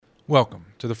Welcome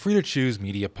to the Free to Choose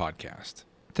Media Podcast.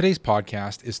 Today's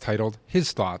podcast is titled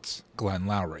His Thoughts, Glenn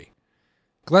Loury.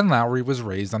 Glenn Loury was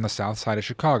raised on the south side of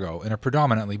Chicago in a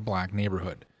predominantly black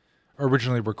neighborhood.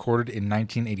 Originally recorded in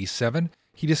 1987,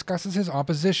 he discusses his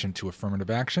opposition to affirmative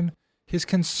action, his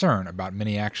concern about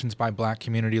many actions by black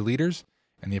community leaders,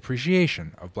 and the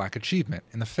appreciation of black achievement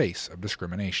in the face of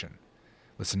discrimination.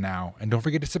 Listen now, and don't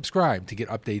forget to subscribe to get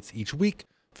updates each week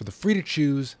for the Free to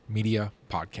Choose Media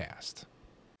Podcast.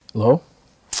 Hello,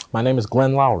 my name is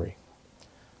Glenn Loury.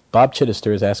 Bob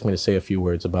Chittister has asked me to say a few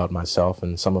words about myself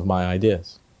and some of my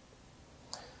ideas.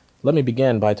 Let me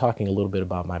begin by talking a little bit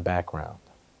about my background.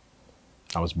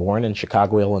 I was born in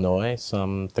Chicago, Illinois,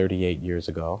 some 38 years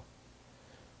ago.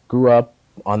 Grew up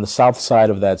on the south side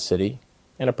of that city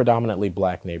in a predominantly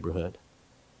black neighborhood.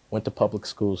 Went to public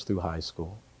schools through high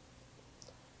school.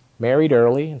 Married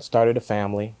early and started a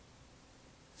family.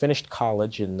 Finished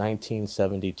college in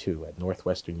 1972 at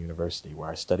Northwestern University, where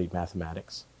I studied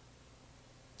mathematics,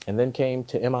 and then came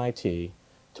to MIT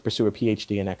to pursue a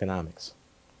PhD in economics.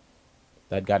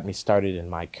 That got me started in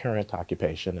my current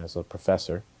occupation as a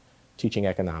professor, teaching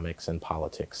economics and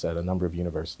politics at a number of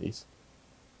universities.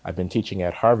 I've been teaching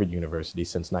at Harvard University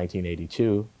since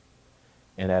 1982,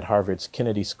 and at Harvard's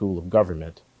Kennedy School of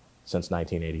Government since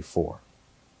 1984.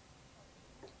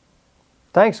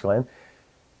 Thanks, Glenn.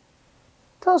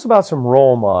 Tell us about some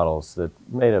role models that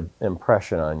made an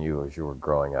impression on you as you were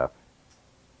growing up.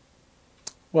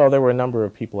 Well, there were a number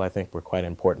of people I think were quite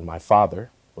important. My father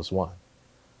was one.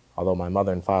 Although my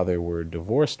mother and father were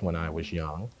divorced when I was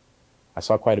young, I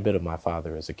saw quite a bit of my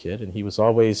father as a kid, and he was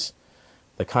always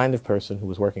the kind of person who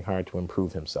was working hard to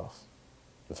improve himself.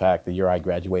 In fact, the year I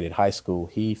graduated high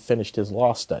school, he finished his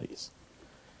law studies.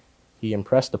 He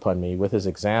impressed upon me with his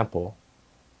example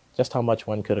just how much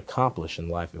one could accomplish in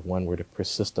life if one were to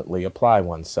persistently apply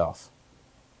oneself.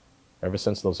 Ever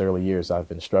since those early years, I've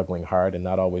been struggling hard and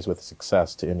not always with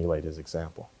success to emulate his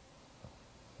example.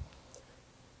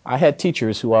 I had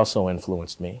teachers who also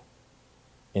influenced me.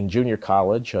 In junior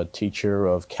college, a teacher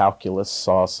of calculus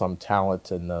saw some talent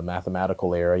in the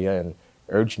mathematical area and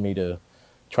urged me to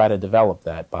try to develop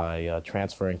that by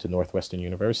transferring to Northwestern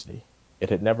University. It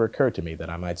had never occurred to me that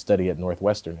I might study at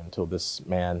Northwestern until this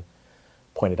man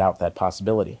pointed out that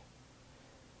possibility.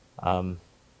 In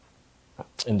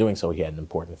doing so, he had an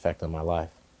important effect on my life.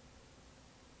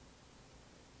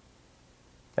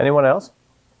 Anyone else?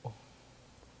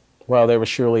 Well, there were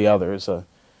surely others.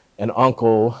 An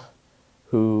uncle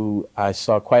who I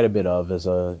saw quite a bit of as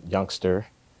a youngster,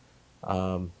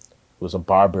 who was a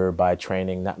barber by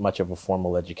training, not much of a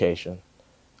formal education,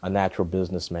 a natural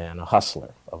businessman, a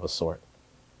hustler of a sort.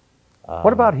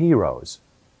 What about heroes?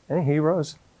 Any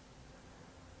heroes?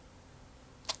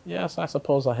 Yes, I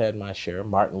suppose I had my share.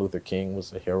 Martin Luther King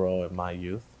was a hero in my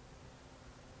youth.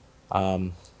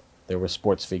 There were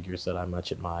sports figures that I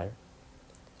much admired.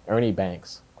 Ernie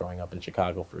Banks, growing up in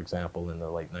Chicago, for example, in the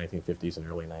late 1950s and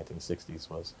early 1960s,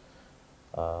 was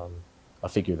a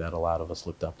figure that a lot of us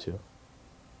looked up to.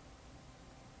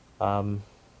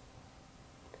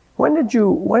 When did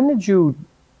you,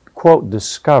 quote,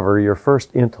 discover your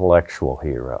first intellectual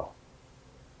hero?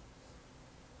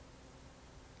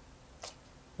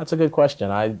 That's a good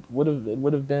question. It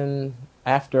would have been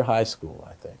after high school,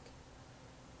 I think.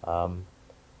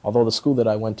 Although the school that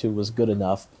I went to was good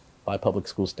enough by public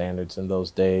school standards in those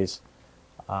days,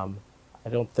 I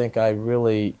don't think I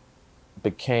really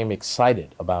became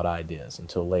excited about ideas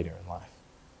until later in life.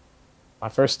 My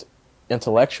first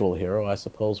intellectual hero, I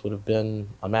suppose, would have been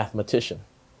a mathematician.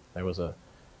 There was a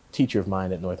teacher of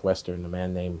mine at Northwestern, a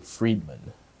man named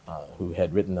Friedman, who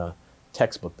had written a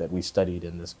textbook that we studied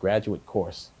in this graduate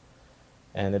course.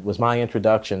 And it was my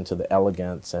introduction to the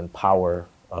elegance and power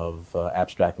of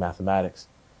abstract mathematics.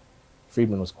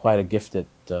 Friedman was quite a gifted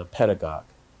pedagogue,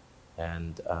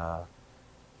 and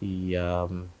he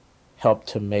helped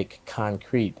to make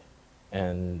concrete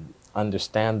and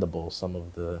understandable some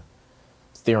of the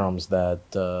theorems that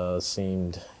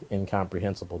seemed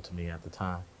incomprehensible to me at the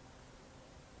time.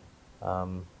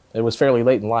 It was fairly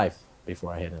late in life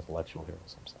before I had intellectual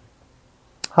heroes, I'm saying.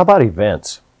 How about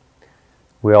events?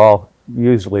 Most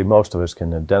of us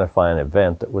can identify an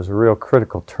event that was a real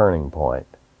critical turning point.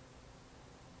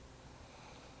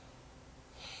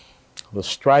 The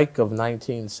strike of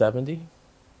 1970.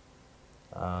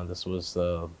 This was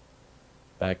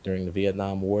back during the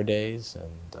Vietnam War days,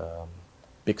 and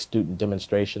big student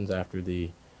demonstrations after the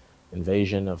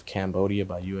invasion of Cambodia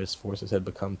by U.S. forces had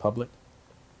become public.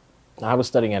 I was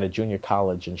studying at a junior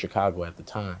college in Chicago at the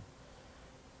time,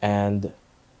 and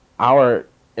our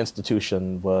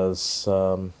institution was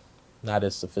not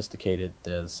as sophisticated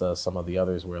as some of the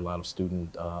others where a lot of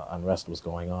student unrest was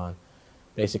going on.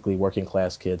 Basically working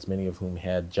class kids, many of whom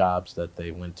had jobs that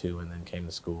they went to and then came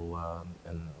to school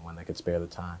and when they could spare the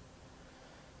time.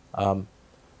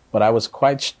 But I was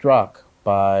quite struck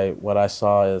by what I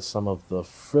saw as some of the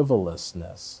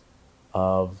frivolousness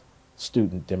of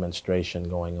student demonstration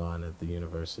going on at the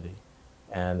university,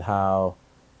 and how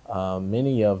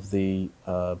many of the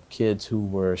kids who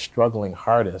were struggling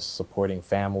hardest, supporting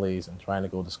families and trying to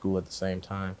go to school at the same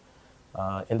time,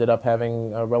 ended up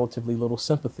having relatively little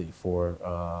sympathy for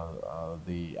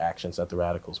the actions that the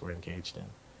radicals were engaged in.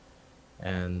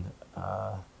 And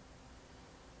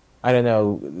I don't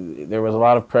know, there was a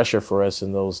lot of pressure for us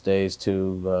in those days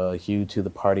to hew to the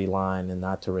party line and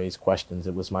not to raise questions.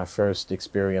 It was my first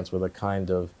experience with a kind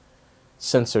of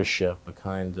censorship, a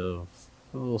kind of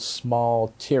little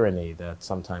small tyranny that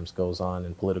sometimes goes on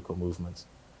in political movements.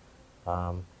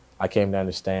 I came to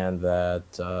understand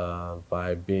that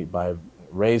by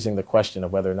raising the question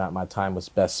of whether or not my time was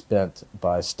best spent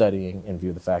by studying, in view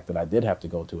of the fact that I did have to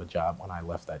go to a job when I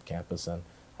left that campus and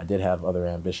I did have other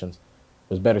ambitions,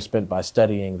 it was better spent by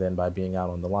studying than by being out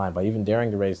on the line. By even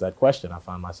daring to raise that question, I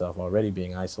found myself already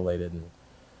being isolated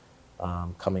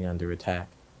and coming under attack.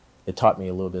 It taught me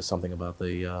a little bit something about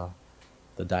the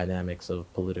dynamics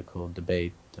of political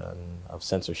debate and of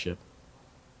censorship.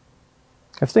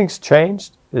 Have things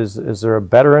changed? Is there a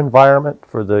better environment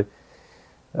for the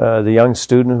young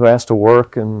student who has to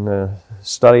work and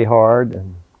study hard?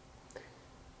 And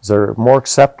is there more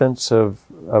acceptance of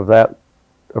that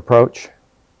approach?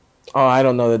 Oh, I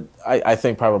don't know that. I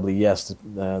think probably yes.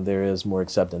 There is more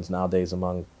acceptance nowadays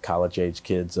among college-age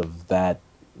kids of that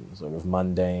sort of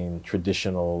mundane,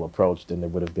 traditional approach than there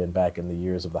would have been back in the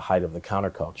years of the height of the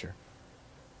counterculture.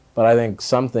 But I think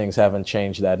some things haven't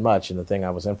changed that much, and the thing I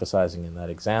was emphasizing in that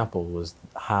example was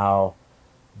how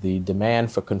the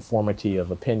demand for conformity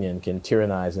of opinion can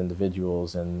tyrannize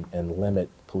individuals and limit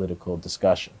political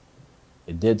discussion.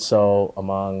 It did so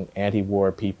among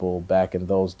anti-war people back in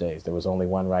those days. There was only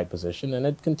one right position, and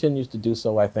it continues to do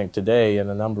so, I think, today in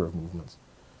a number of movements.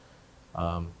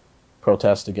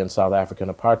 Protests against South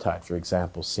African apartheid, for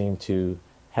example, seem to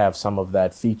have some of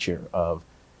that feature of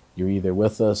you're either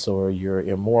with us or you're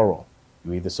immoral.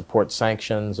 You either support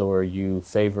sanctions or you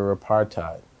favor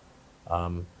apartheid.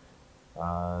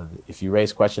 If you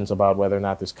raise questions about whether or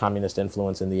not there's communist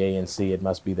influence in the ANC, it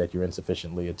must be that you're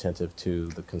insufficiently attentive to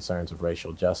the concerns of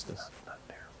racial justice.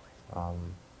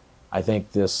 I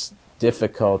think this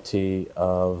difficulty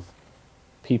of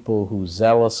people who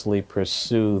zealously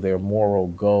pursue their moral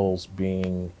goals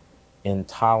being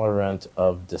intolerant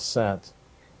of dissent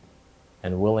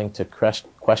and willing to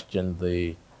question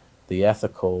the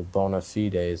ethical bona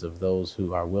fides of those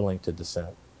who are willing to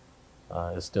dissent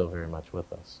is still very much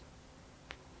with us.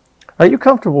 Are you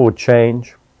comfortable with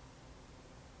change?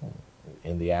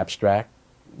 In the abstract,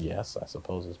 yes, I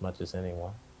suppose as much as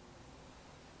anyone.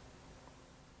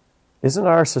 Isn't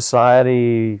our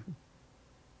society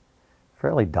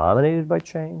fairly dominated by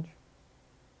change?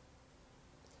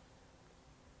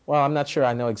 Well, I'm not sure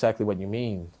I know exactly what you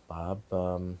mean, Bob.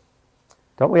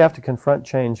 Don't we have to confront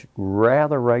change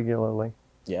rather regularly?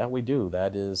 Yeah, we do.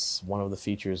 That is one of the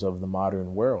features of the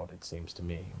modern world, it seems to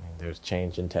me. I mean, there's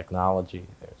change in technology,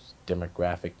 there's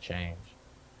demographic change.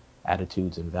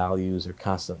 Attitudes and values are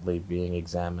constantly being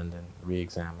examined and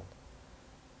re-examined.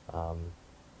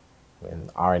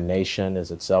 And our nation is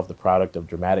itself the product of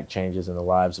dramatic changes in the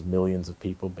lives of millions of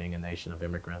people, being a nation of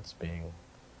immigrants, being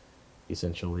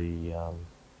essentially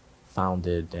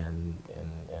founded and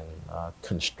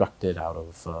constructed out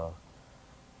of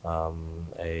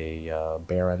a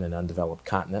barren and undeveloped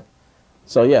continent.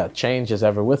 So yeah, change is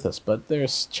ever with us, but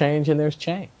there's change and there's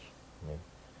change. I mean,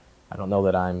 I don't know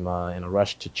that I'm in a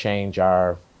rush to change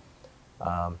our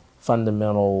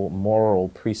fundamental moral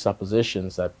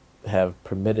presuppositions that have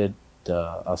permitted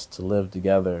us to live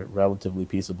together relatively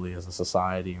peaceably as a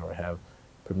society, or have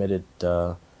permitted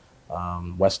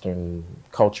Western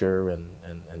culture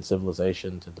and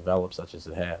civilization to develop such as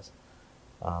it has.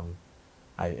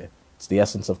 It's the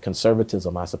essence of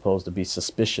conservatism, I suppose, to be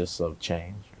suspicious of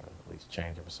change, or at least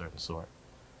change of a certain sort.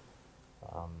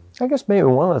 I guess maybe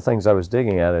one of the things I was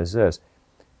digging at is this.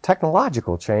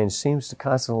 Technological change seems to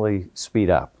constantly speed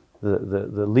up.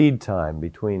 The lead time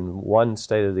between one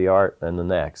state of the art and the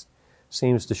next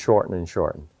seems to shorten and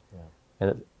shorten.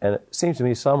 Yeah. And it seems to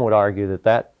me some would argue that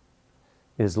that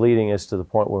is leading us to the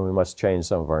point where we must change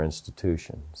some of our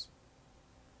institutions.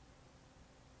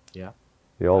 Yeah,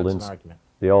 the old that's an argument.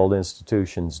 The old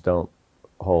institutions don't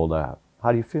hold up.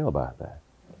 How do you feel about that?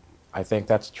 I think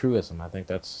that's truism. I think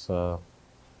that's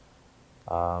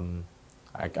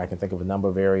I can think of a number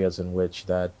of areas in which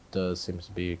that seems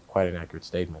to be quite an accurate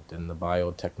statement. In the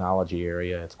biotechnology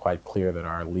area, it's quite clear that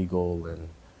our legal and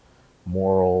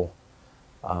moral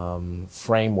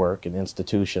framework and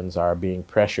institutions are being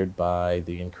pressured by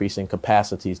the increasing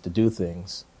capacities to do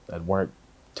things that weren't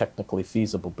technically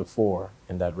feasible before,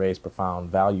 and that raise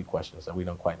profound value questions that we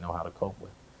don't quite know how to cope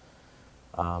with.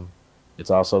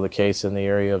 It's also the case in the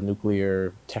area of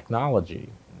nuclear technology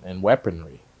and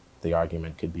weaponry. The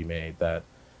argument could be made that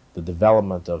the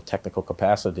development of technical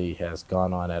capacity has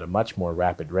gone on at a much more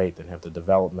rapid rate than have the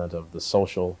development of the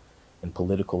social and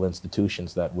political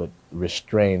institutions that would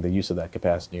restrain the use of that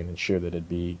capacity and ensure that it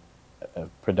be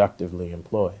productively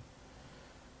employed.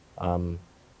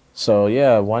 So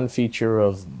yeah, one feature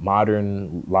of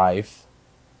modern life,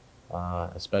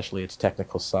 especially its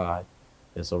technical side,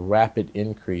 is a rapid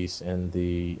increase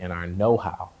in our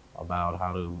know-how about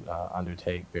how to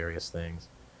undertake various things.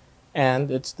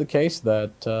 And it's the case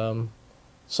that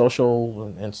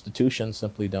social institutions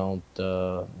simply don't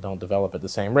develop at the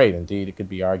same rate. Indeed, it could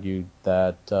be argued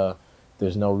that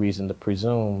there's no reason to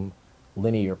presume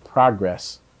linear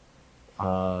progress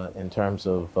in terms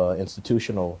of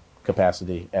institutional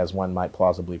capacity as one might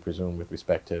plausibly presume with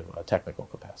respect to technical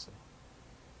capacity.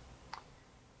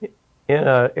 In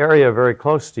an area very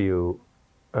close to you,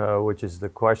 which is the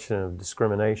question of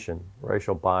discrimination,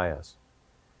 racial bias,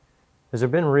 has there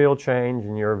been real change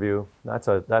in your view? That's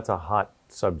a hot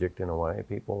subject in a way.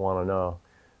 People want to know.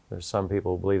 There's some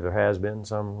people who believe there has been,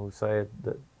 some who say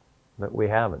that we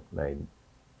haven't made.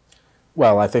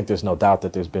 Well, I think there's no doubt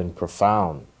that there's been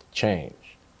profound change.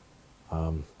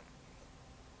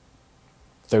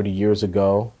 30 years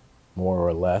ago, more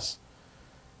or less,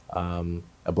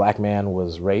 a black man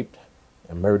was raped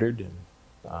and murdered and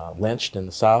lynched in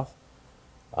the South.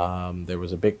 There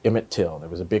was a big Emmett Till, there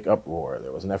was a big uproar,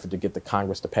 there was an effort to get the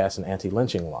Congress to pass an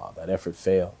anti-lynching law. That effort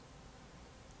failed.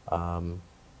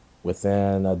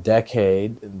 Within a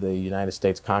decade, the United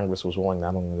States Congress was willing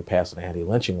not only to pass an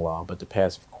anti-lynching law, but to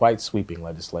pass quite sweeping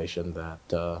legislation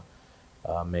that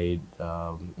made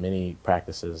many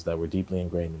practices that were deeply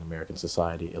ingrained in American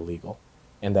society illegal.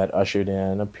 And that ushered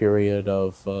in a period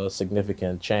of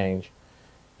significant change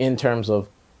in terms of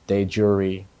de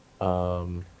jure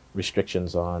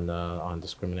restrictions on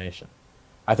discrimination.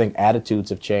 I think attitudes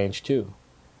have changed too.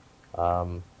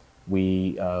 When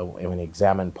we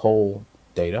examine poll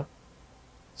data,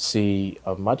 see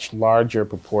a much larger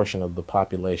proportion of the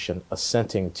population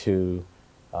assenting to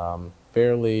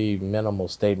fairly minimal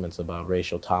statements about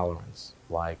racial tolerance,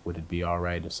 like would it be all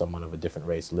right if someone of a different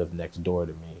race lived next door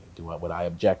to me? Would I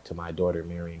object to my daughter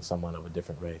marrying someone of a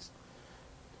different race?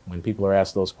 When people are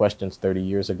asked those questions 30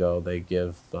 years ago, they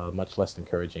give much less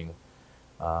encouraging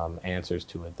answers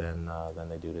to it than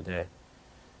they do today.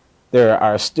 There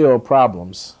are still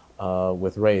problems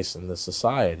with race in this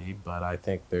society, but I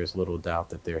think there's little doubt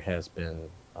that there has been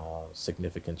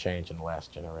significant change in the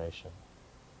last generation.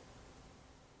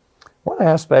 One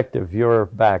aspect of your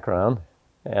background,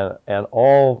 and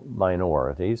all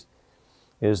minorities,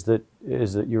 is that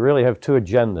you really have two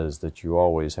agendas that you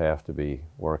always have to be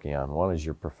working on. One is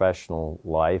your professional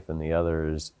life, and the other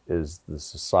is the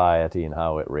society and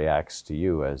how it reacts to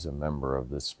you as a member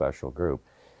of this special group.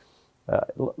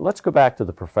 Let's go back to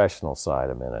the professional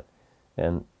side a minute.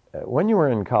 And when you were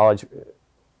in college,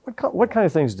 what kind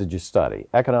of things did you study?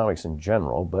 Economics in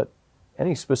general, but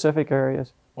any specific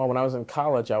areas? Well, when I was in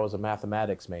college, I was a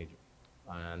mathematics major,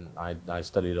 and I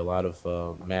studied a lot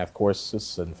of math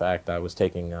courses. In fact, I was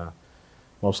taking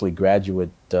mostly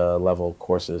graduate level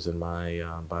courses in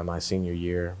by my senior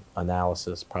year: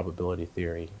 analysis, probability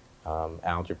theory,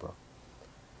 algebra.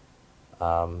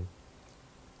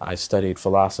 I studied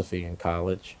philosophy in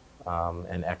college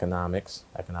and economics.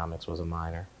 Economics was a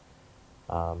minor.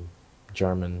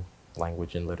 German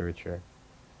language and literature.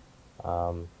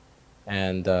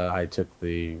 And I took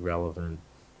the relevant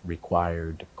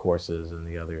required courses in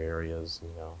the other areas,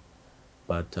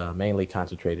 but mainly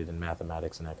concentrated in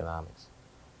mathematics and economics.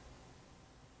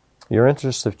 Your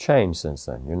interests have changed since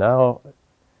then. You're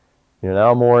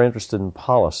now more interested in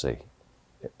policy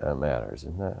matters,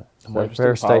 isn't that? I'm more interested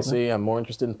in policy. I'm more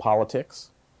interested in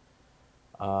politics.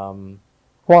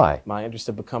 Why? My interests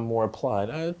have become more applied.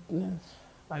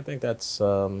 I think that's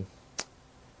an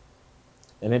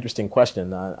interesting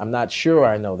question. I'm not sure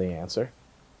I know the answer.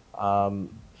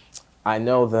 I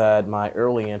know that my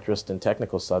early interest in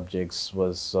technical subjects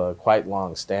was quite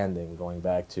long-standing, going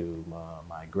back to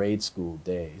my grade school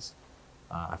days.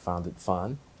 I found it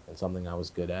fun and something I was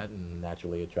good at and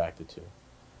naturally attracted to.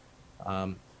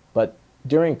 But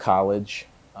during college,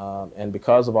 And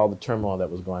because of all the turmoil that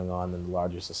was going on in the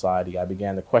larger society, I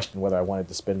began to question whether I wanted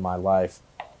to spend my life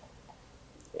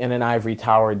in an ivory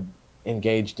tower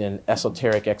engaged in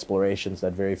esoteric explorations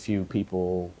that very few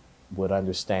people would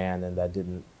understand and that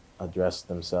didn't address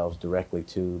themselves directly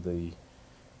to the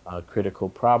critical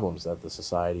problems that the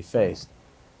society faced.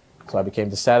 So I became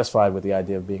dissatisfied with the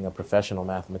idea of being a professional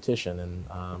mathematician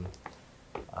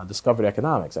and discovered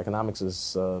economics. Economics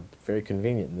is very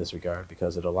convenient in this regard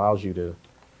because it allows you to,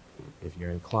 if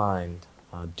you're inclined,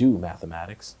 do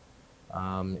mathematics,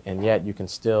 and yet you can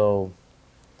still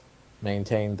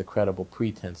maintain the credible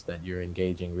pretense that you're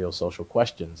engaging real social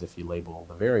questions if you label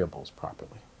the variables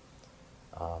properly.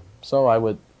 So I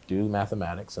would do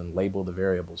mathematics and label the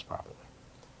variables properly.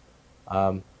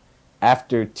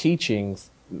 After teaching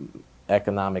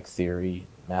economic theory,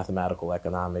 mathematical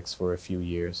economics for a few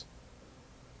years,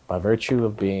 by virtue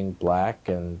of being black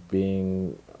and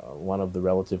being one of the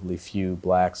relatively few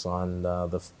blacks on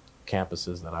the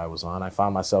campuses that I was on, I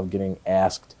found myself getting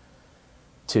asked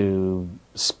to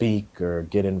speak or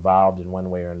get involved in one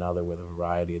way or another with a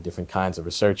variety of different kinds of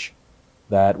research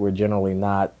that were generally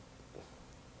not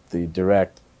the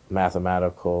direct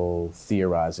mathematical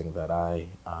theorizing that I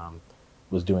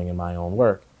was doing in my own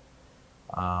work.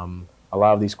 A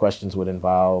lot of these questions would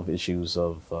involve issues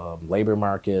of labor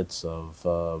markets, of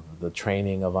the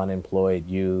training of unemployed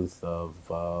youth,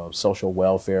 of social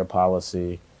welfare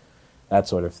policy, that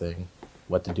sort of thing,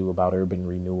 what to do about urban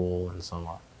renewal and so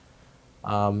on.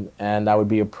 And I would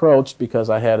be approached because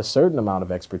I had a certain amount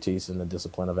of expertise in the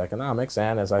discipline of economics,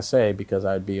 and as I say, because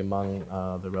I'd be among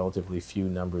the relatively few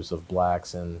numbers of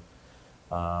blacks in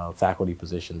faculty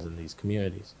positions in these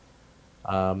communities.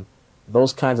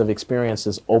 Those kinds of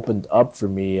experiences opened up for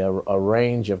me a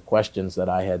range of questions that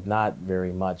I had not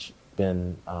very much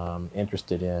been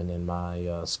interested in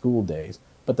my school days,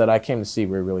 but that I came to see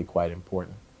were really quite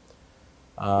important.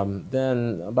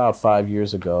 Then about 5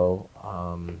 years ago,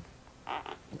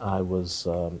 I was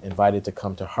invited to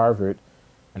come to Harvard,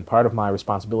 and part of my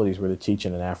responsibilities were to teach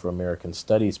in an Afro-American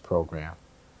Studies program,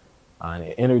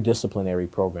 an interdisciplinary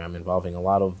program involving a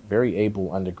lot of very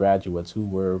able undergraduates who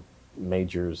were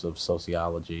majors of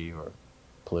sociology or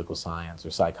political science or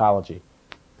psychology,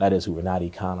 that is, who were not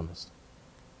economists.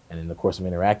 And in the course of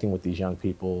interacting with these young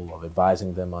people, of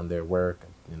advising them on their work,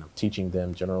 teaching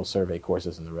them general survey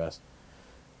courses and the rest,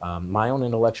 my own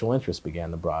intellectual interest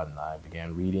began to broaden. I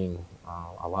began reading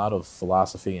a lot of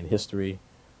philosophy and history,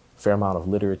 a fair amount of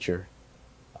literature.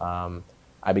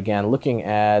 I began looking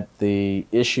at the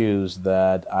issues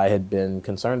that I had been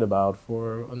concerned about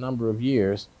for a number of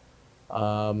years,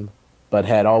 but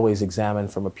had always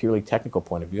examined from a purely technical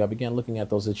point of view. I began looking at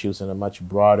those issues in a much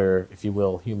broader, if you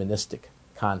will, humanistic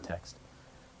context.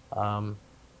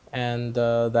 And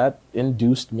that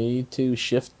induced me to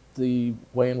shift the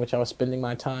way in which I was spending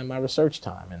my time, my research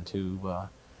time, and to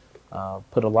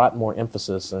put a lot more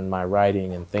emphasis in my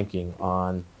writing and thinking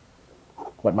on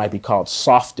what might be called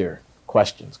softer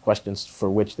questions, questions for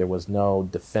which there was no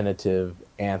definitive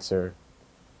answer,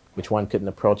 which one couldn't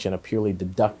approach in a purely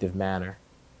deductive manner,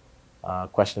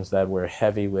 questions that were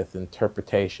heavy with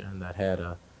interpretation, that had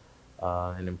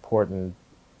an important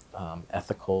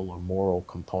ethical or moral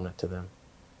component to them.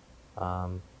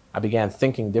 I began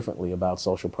thinking differently about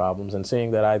social problems and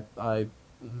seeing that I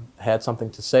had something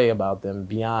to say about them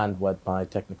beyond what my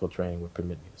technical training would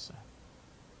permit me to say.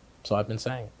 So I've been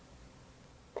saying it.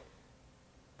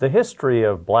 The history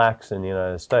of blacks in the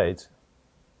United States,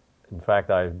 in fact,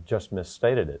 I've just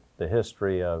misstated it, the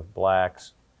history of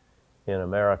blacks in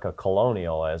America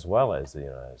colonial as well as the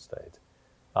United States,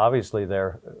 obviously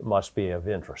there must be of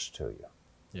interest to you.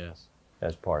 Yes.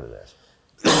 As part of this.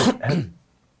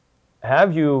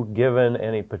 Have you given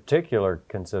any particular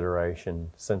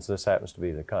consideration, since this happens to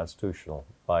be the constitutional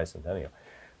bicentennial,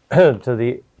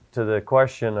 to the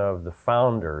question of the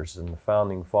founders and the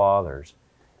founding fathers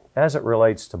as it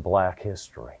relates to black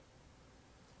history?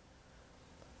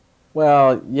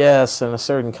 Well, yes, in a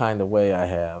certain kind of way I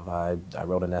have. I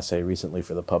wrote an essay recently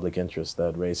for the public interest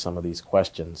that raised some of these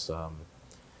questions.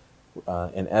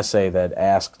 An essay that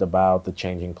asked about the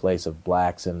changing place of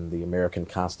blacks in the American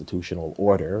constitutional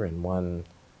order, and one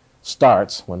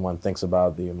starts, when one thinks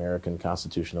about the American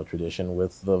constitutional tradition,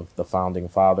 with the founding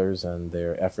fathers and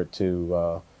their effort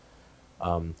to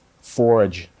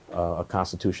forge a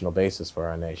constitutional basis for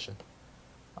our nation.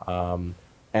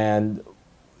 And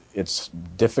it's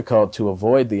difficult to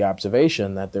avoid the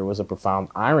observation that there was a profound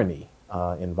irony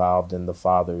involved in the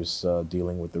fathers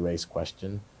dealing with the race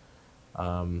question.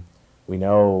 We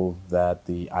know that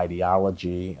the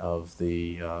ideology of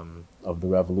the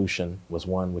revolution was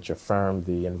one which affirmed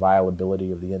the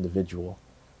inviolability of the individual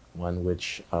one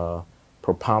which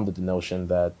propounded the notion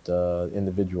that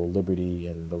individual liberty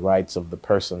and the rights of the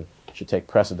person should take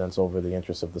precedence over the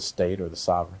interests of the state or the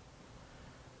sovereign.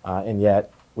 And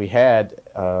yet we had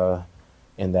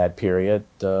in that period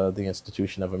the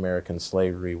institution of American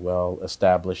slavery well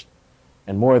established.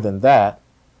 And more than that,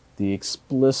 the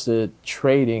explicit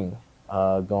trading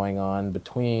going on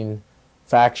between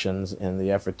factions in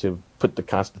the effort to put the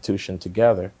Constitution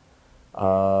together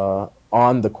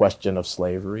on the question of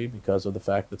slavery, because of the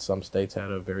fact that some states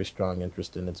had a very strong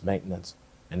interest in its maintenance,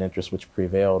 an interest which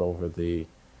prevailed over the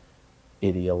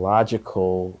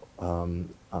ideological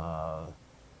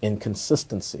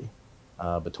inconsistency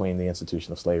between the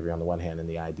institution of slavery on the one hand and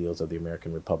the ideals of the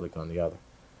American Republic on the other.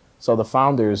 So the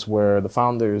founders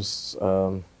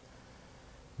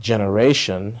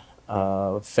generation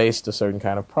faced a certain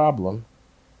kind of problem,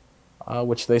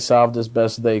 which they solved as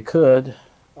best they could,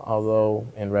 although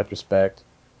in retrospect,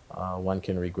 one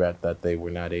can regret that they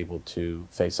were not able to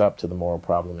face up to the moral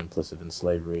problem implicit in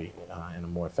slavery in a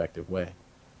more effective way.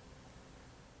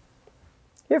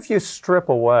 If you strip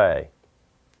away,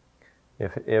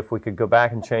 if we could go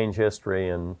back and change history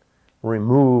and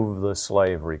remove the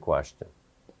slavery question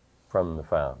from the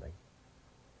founding,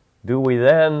 do we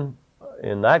then,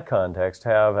 in that context,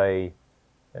 have a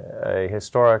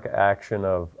historic action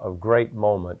of great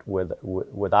moment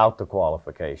without the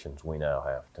qualifications we now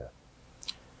have to?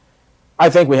 I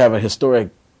think we have a historic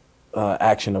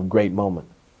action of great moment,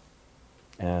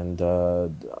 and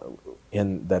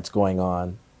that's going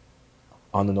on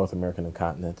the North American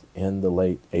continent in the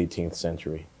late 18th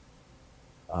century,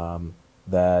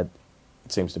 that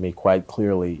it seems to me quite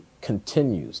clearly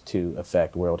continues to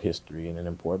affect world history in an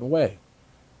important way.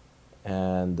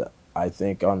 And I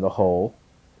think on the whole,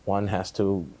 one has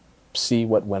to see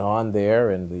what went on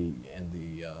there and the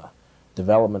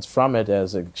developments from it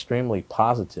as extremely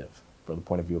positive from the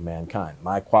point of view of mankind.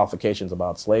 My qualifications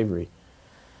about slavery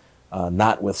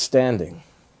notwithstanding,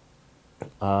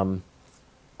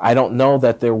 I don't know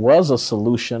that there was a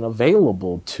solution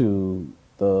available to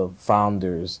the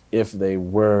founders if they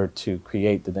were to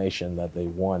create the nation that they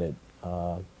wanted,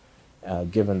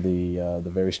 given the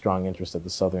very strong interest that the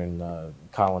southern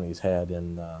colonies had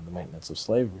in the maintenance of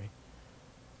slavery.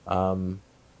 And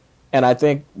I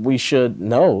think we should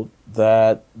note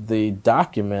that the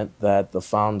document that the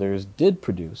founders did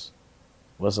produce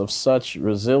was of such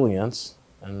resilience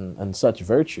and such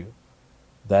virtue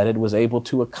that it was able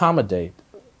to accommodate,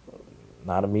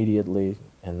 not immediately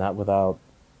and not without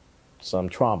some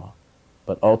trauma,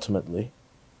 but ultimately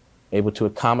able to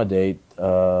accommodate,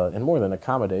 and more than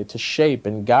accommodate, to shape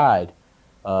and guide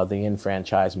the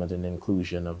enfranchisement and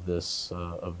inclusion of this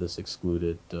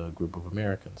excluded group of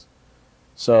Americans.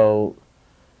 So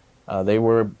they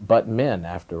were but men,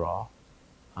 after all.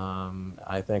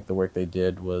 I think the work they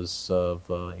did was of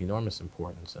enormous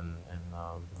importance and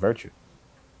virtue.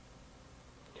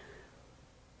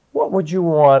 What would you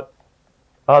want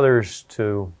others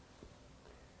to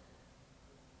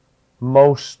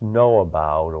most know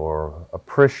about or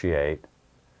appreciate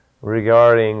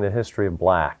regarding the history of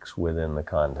blacks within the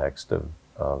context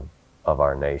of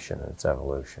our nation and its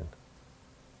evolution?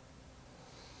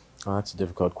 Oh, that's a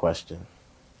difficult question.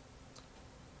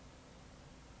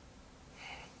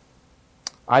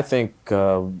 I think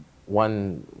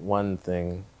one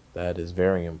thing that is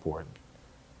very important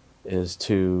is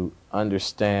to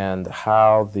understand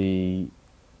how the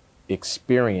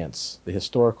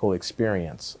historical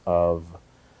experience of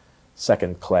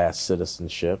second-class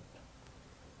citizenship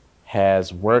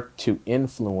has worked to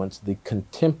influence the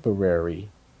contemporary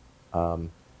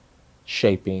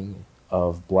shaping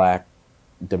of black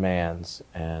demands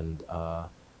and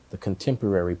the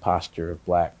contemporary posture of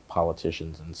black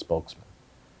politicians and spokesmen.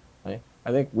 Right?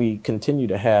 I think we continue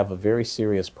to have a very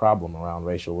serious problem around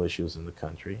racial issues in the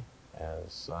country,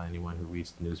 as anyone who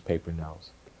reads the newspaper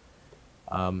knows.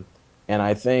 And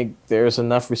I think there's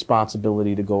enough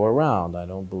responsibility to go around. I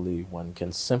don't believe one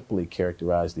can simply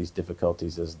characterize these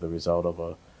difficulties as the result of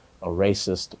a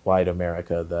racist white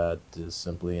America that is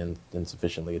simply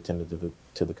insufficiently attentive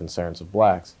to the concerns of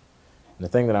blacks. And the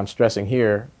thing that I'm stressing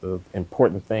here, the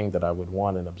important thing that I would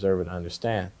want an observer to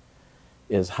understand,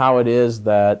 is how it is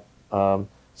that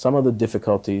some of the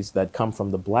difficulties that come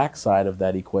from the black side of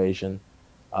that equation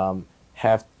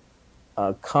have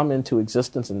come into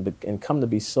existence and come to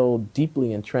be so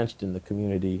deeply entrenched in the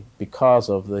community because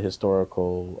of the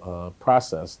historical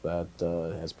process that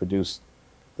has produced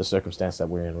the circumstance that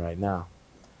we're in right now.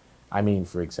 I mean,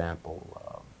 for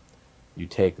example, you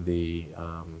take the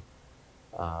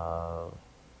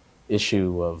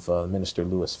issue of Minister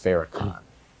Louis Farrakhan,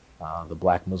 the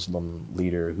black Muslim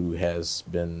leader who has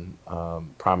been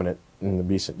prominent in the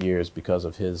recent years because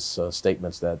of his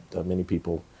statements that many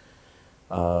people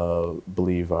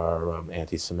believe are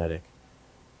anti-Semitic.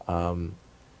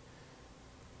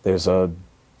 There's a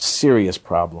serious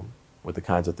problem with the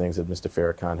kinds of things that Mr.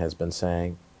 Farrakhan has been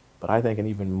saying, but I think an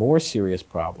even more serious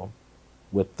problem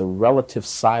with the relative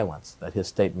silence that his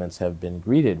statements have been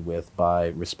greeted with by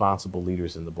responsible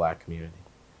leaders in the black community.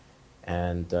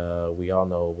 And we all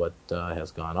know what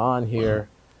has gone on here.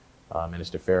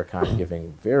 Minister Farrakhan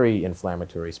giving very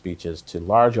inflammatory speeches to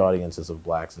large audiences of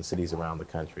blacks in cities around the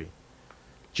country.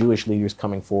 Jewish leaders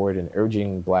coming forward and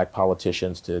urging black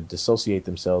politicians to dissociate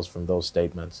themselves from those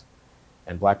statements,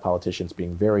 and black politicians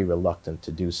being very reluctant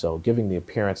to do so, giving the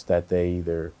appearance that they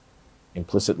either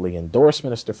implicitly endorse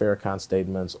Minister Farrakhan's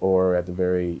statements or at the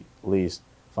very least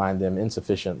find them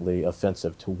insufficiently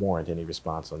offensive to warrant any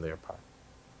response on their part.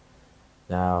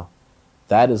 Now,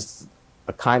 that is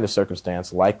a kind of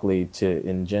circumstance likely to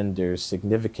engender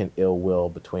significant ill will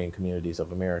between communities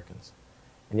of Americans.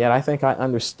 And yet I think I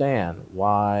understand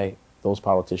why those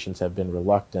politicians have been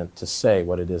reluctant to say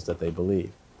what it is that they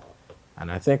believe.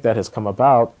 And I think that has come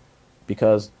about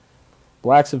because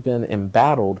blacks have been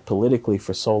embattled politically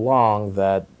for so long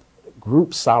that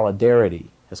group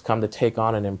solidarity has come to take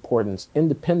on an importance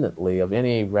independently of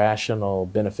any rational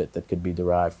benefit that could be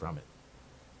derived from it.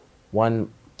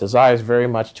 One desires very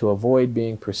much to avoid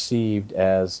being perceived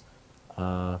as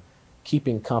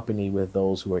keeping company with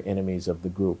those who are enemies of the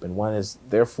group, and one is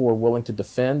therefore willing to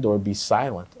defend or be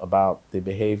silent about the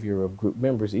behavior of group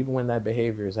members, even when that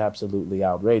behavior is absolutely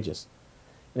outrageous.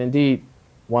 And indeed,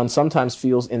 one sometimes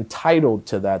feels entitled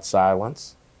to that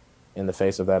silence in the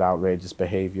face of that outrageous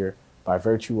behavior by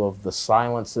virtue of the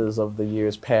silences of the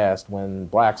years past when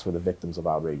blacks were the victims of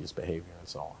outrageous behavior and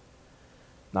so on.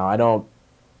 Now,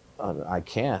 I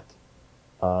can't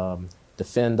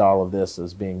defend all of this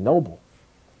as being noble,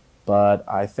 but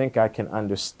I think I can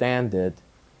understand it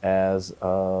as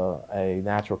a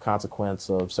natural consequence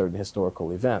of certain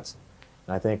historical events.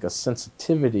 And I think a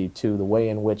sensitivity to the way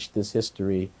in which this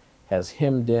history has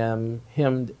hemmed in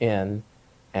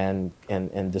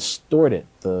and distorted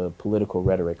the political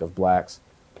rhetoric of blacks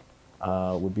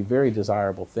would be a very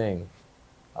desirable thing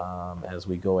as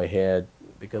we go ahead,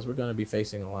 because we're going to be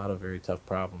facing a lot of very tough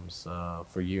problems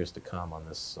for years to come on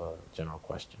this general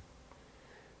question.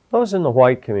 Those in the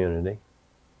white community,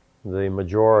 the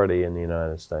majority in the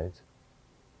United States,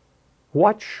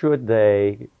 what should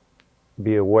they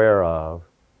be aware of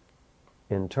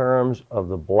in terms of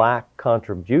the black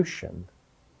contribution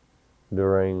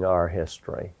during our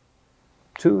history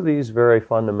to these very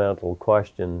fundamental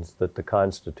questions that the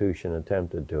Constitution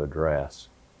attempted to address?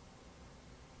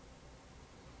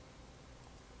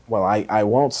 Well, I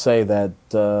won't say that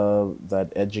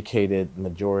that educated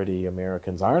majority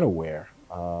Americans aren't aware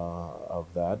of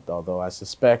that, although I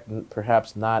suspect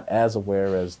perhaps not as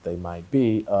aware as they might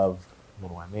be of, what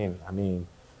do I mean? I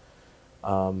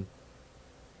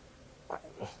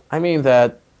mean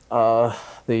that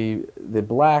the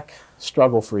black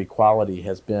struggle for equality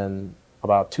has been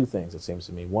about two things, it seems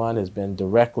to me. One has been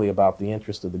directly about the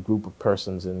interest of the group of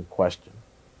persons in question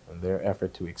and their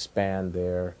effort to expand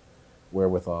their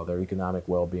wherewithal, their economic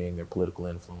well-being, their political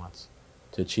influence,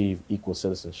 to achieve equal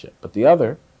citizenship. But the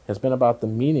other has been about the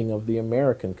meaning of the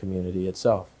American community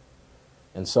itself.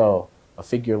 And so a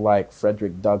figure like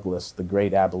Frederick Douglass, the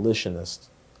great abolitionist,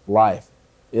 life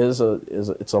it's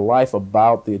a life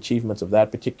about the achievements of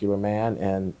that particular man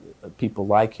and people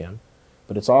like him,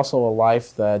 but it's also a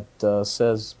life that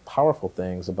says powerful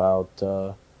things about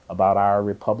our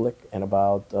republic and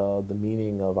about the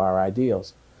meaning of our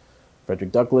ideals.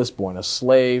 Frederick Douglass, born a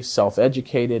slave,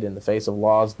 self-educated in the face of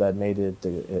laws that made it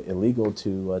illegal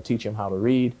to teach him how to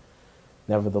read,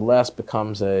 nevertheless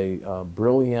becomes a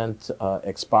brilliant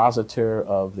expositor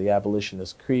of the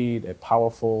abolitionist creed, a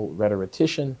powerful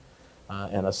rhetorician,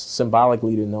 and a symbolic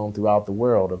leader known throughout the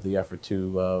world of the effort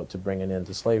to bring an end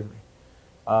to slavery.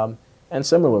 And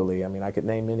similarly, I mean, I could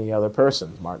name many other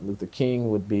persons. Martin Luther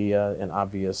King would be an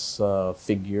obvious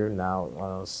figure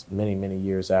now, many, many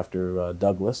years after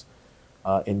Douglass,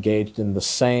 engaged in the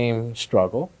same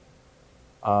struggle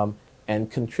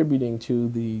and contributing to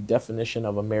the definition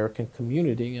of American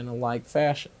community in a like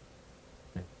fashion.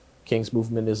 King's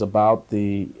movement is about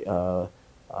the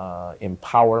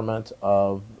empowerment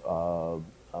of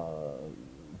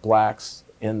blacks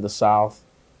in the South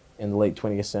in the late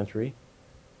 20th century,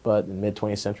 but in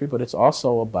mid-20th century, but it's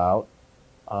also about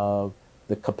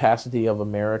the capacity of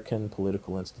American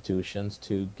political institutions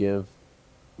to give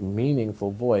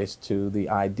meaningful voice to the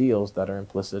ideals that are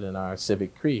implicit in our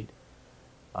civic creed.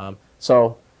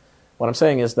 So What I'm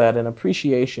saying is that an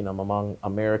appreciation among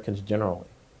Americans generally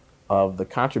of the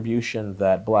contribution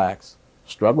that blacks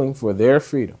struggling for their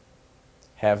freedom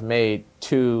have made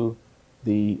to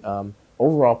the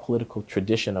overall political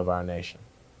tradition of our nation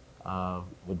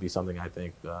would be something I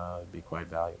think would be quite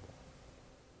valuable.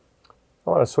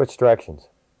 I want to switch directions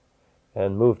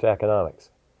and move to economics.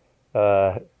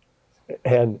 And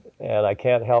I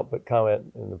can't help but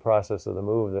comment in the process of the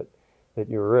move that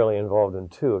you're really involved in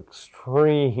two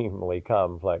extremely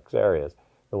complex areas.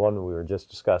 The one we were just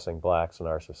discussing, blacks in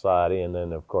our society, and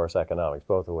then, of course, economics,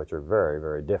 both of which are very,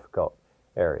 very difficult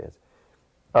areas.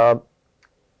 What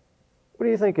do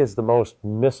you think is the most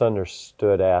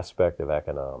misunderstood aspect of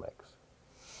economics?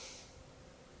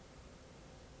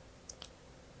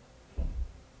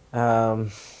 I'm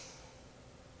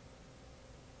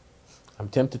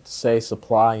tempted to say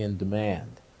supply and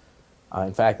demand.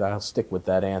 In fact, I'll stick with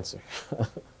that answer.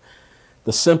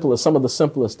 Some of the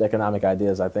simplest economic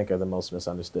ideas, I think, are the most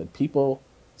misunderstood. People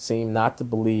seem not to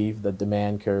believe that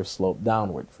demand curves slope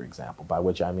downward, for example, by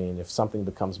which I mean if something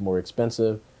becomes more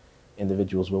expensive,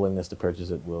 individuals' willingness to purchase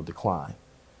it will decline.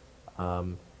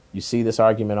 You see this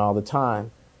argument all the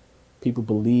time. People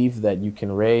believe that you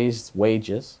can raise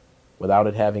wages without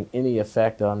it having any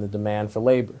effect on the demand for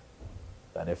labor.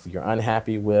 That if you're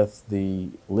unhappy with the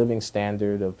living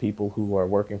standard of people who are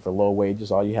working for low wages,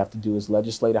 all you have to do is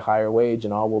legislate a higher wage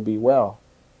and all will be well.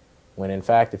 When in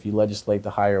fact, if you legislate the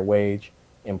higher wage,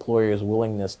 employers'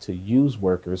 willingness to use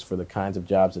workers for the kinds of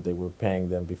jobs that they were paying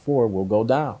them before will go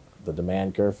down. The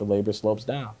demand curve for labor slopes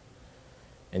down.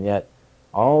 And yet,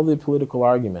 all the political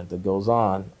argument that goes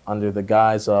on under the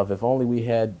guise of if only we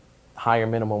had higher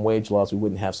minimum wage laws, we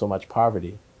wouldn't have so much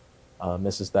poverty,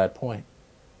 misses that point.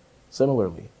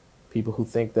 Similarly, people who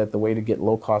think that the way to get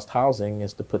low-cost housing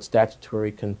is to put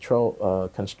statutory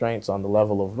constraints on the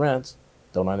level of rents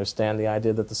don't understand the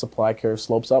idea that the supply curve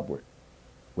slopes upward,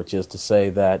 which is to say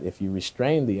that if you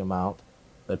restrain the amount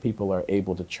that people are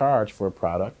able to charge for a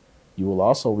product, you will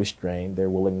also restrain their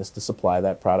willingness to supply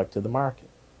that product to the market.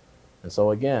 And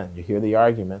so again, you hear the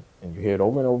argument, and you hear it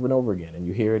over and over and over again, and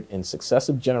you hear it in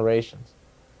successive generations,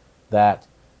 that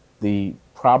the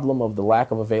problem of the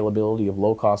lack of availability of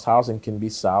low-cost housing can be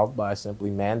solved by simply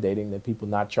mandating that people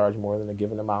not charge more than a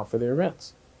given amount for their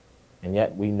rents. And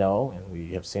yet we know, and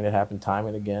we have seen it happen time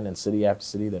and again in city after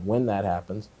city, that when that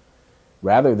happens,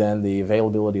 rather than the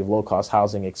availability of low-cost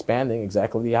housing expanding,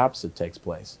 exactly the opposite takes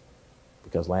place.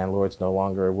 Because landlords no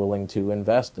longer are willing to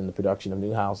invest in the production of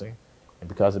new housing, and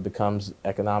because it becomes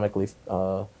economically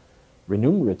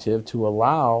remunerative to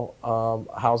allow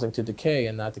housing to decay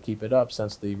and not to keep it up,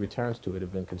 since the returns to it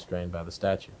have been constrained by the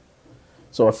statute.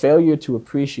 So a failure to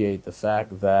appreciate the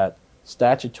fact that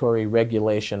statutory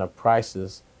regulation of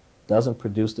prices doesn't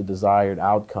produce the desired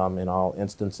outcome in all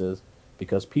instances,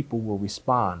 because people will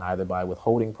respond either by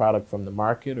withholding product from the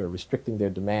market or restricting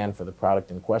their demand for the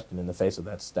product in question in the face of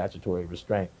that statutory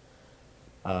restraint,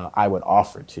 I would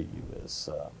offer to you is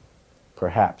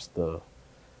perhaps the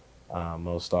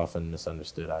most often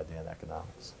misunderstood idea in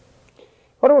economics.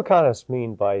 What do economists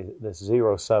mean by this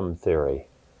zero-sum theory?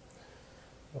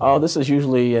 Oh, this is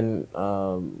usually in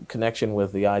connection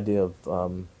with the idea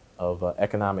of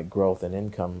economic growth and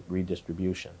income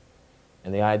redistribution.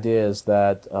 And the idea is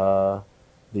that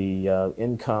the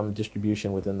income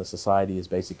distribution within the society is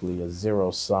basically a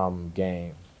zero-sum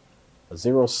game. A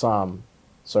zero-sum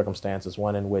circumstance is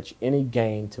one in which any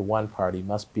gain to one party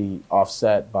must be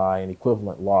offset by an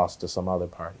equivalent loss to some other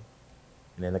party.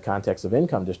 And in the context of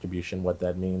income distribution, what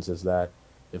that means is that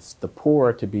if the poor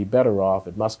are to be better off,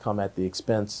 it must come at the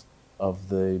expense of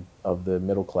the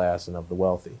middle class and of the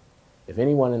wealthy. If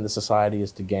anyone in the society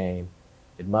is to gain,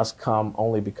 it must come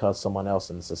only because someone else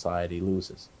in the society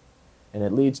loses. And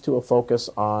it leads to a focus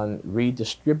on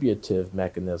redistributive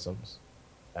mechanisms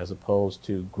as opposed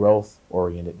to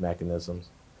growth-oriented mechanisms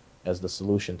as the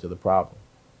solution to the problem.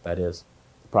 That is,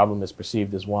 the problem is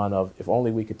perceived as one of, if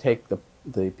only we could take the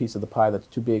piece of the pie that's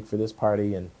too big for this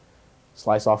party and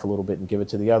slice off a little bit and give it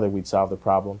to the other, we'd solve the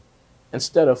problem.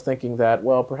 Instead of thinking that,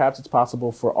 well, perhaps it's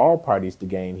possible for all parties to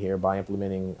gain here by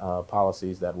implementing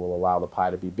policies that will allow the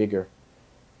pie to be bigger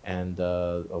and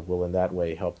will in that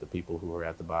way help the people who are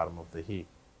at the bottom of the heap.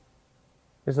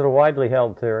 Is it a widely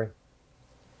held theory?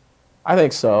 I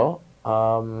think so.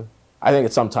 I think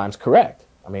it's sometimes correct.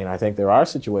 I mean, I think there are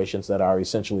situations that are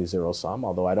essentially zero-sum,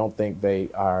 although I don't think they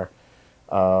are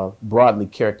broadly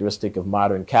characteristic of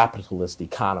modern capitalist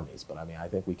economies. But I mean, I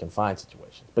think we can find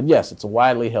situations. But yes, it's a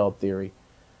widely held theory.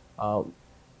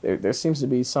 There seems to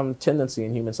be some tendency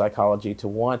in human psychology to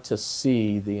want to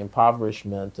see the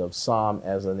impoverishment of some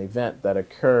as an event that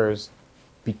occurs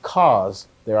because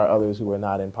there are others who are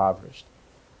not impoverished.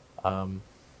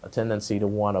 A tendency to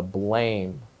want to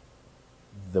blame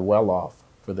the well-off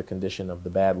for the condition of the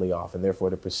badly off, and therefore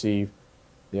to perceive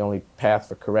the only path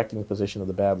for correcting the position of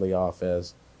the badly off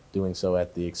as doing so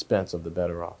at the expense of the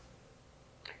better off.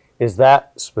 Is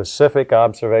that specific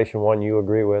observation one you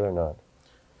agree with or not?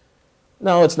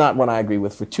 No, it's not one I agree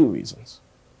with for two reasons.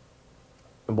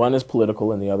 One is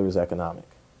political and the other is economic.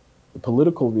 The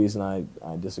political reason I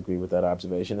disagree with that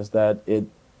observation is that it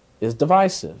is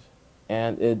divisive,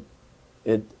 and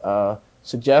it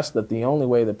suggests that the only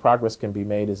way that progress can be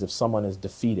made is if someone is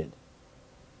defeated.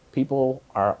 People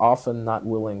are often not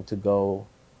willing to go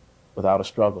without a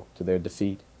struggle to their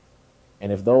defeat.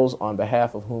 And if those on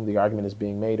behalf of whom the argument is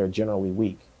being made are generally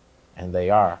weak, and they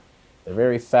are, the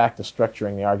very fact of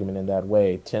structuring the argument in that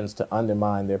way tends to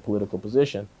undermine their political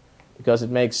position, because it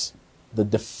makes the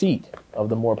defeat of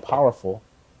the more powerful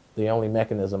the only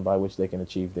mechanism by which they can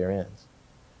achieve their ends.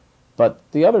 But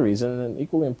the other reason, and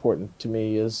equally important to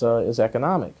me, is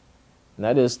economic. And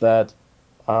that is that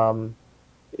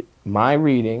my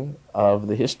reading of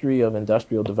the history of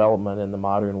industrial development in the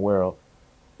modern world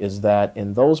is that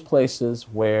in those places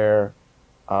where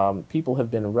people have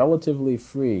been relatively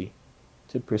free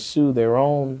to pursue their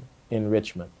own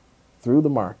enrichment through the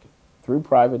market, through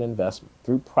private investment,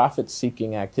 through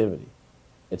profit-seeking activity,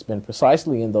 it's been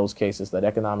precisely in those cases that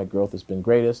economic growth has been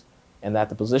greatest, and that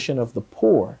the position of the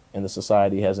poor in the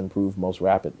society has improved most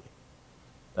rapidly.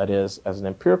 That is, as an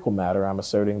empirical matter, I'm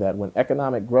asserting that when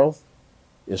economic growth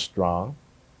is strong,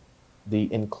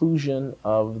 the inclusion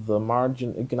of the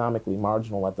economically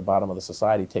marginal at the bottom of the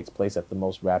society takes place at the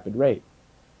most rapid rate.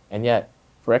 And yet,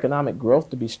 for economic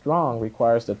growth to be strong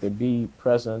requires that there be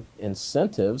present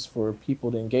incentives for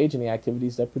people to engage in the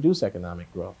activities that produce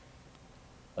economic growth.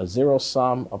 A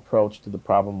zero-sum approach to the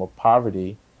problem of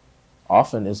poverty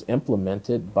often is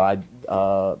implemented by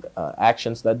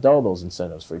actions that dull those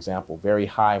incentives. For example, very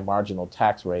high marginal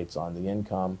tax rates on the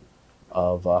income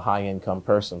of high-income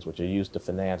persons, which are used to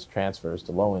finance transfers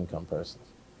to low-income persons.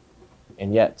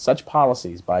 And yet, such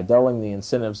policies, by dulling the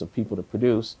incentives of people to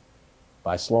produce,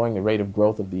 by slowing the rate of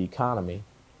growth of the economy,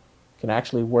 can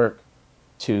actually work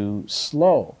to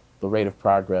slow the rate of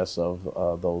progress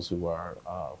of those who are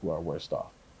worst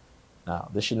off. Now,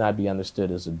 this should not be understood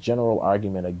as a general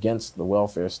argument against the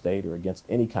welfare state or against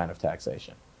any kind of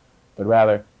taxation, but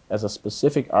rather as a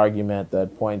specific argument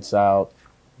that points out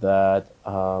that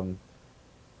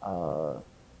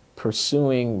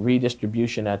pursuing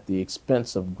redistribution at the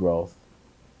expense of growth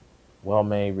well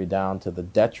may redound to the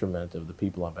detriment of the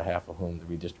people on behalf of whom the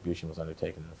redistribution was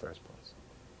undertaken in the first place.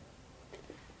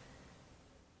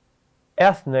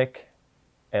 Ethnic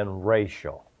and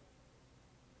racial.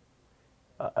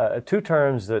 Two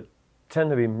terms that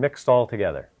tend to be mixed all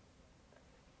together.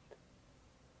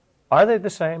 Are they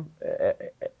the same?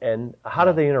 And how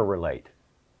do they interrelate?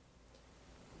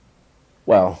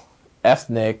 Well,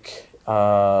 ethnic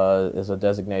is a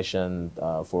designation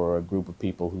for a group of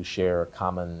people who share a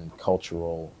common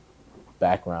cultural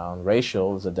background.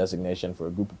 Racial is a designation for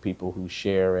a group of people who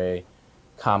share a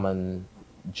common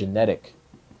genetic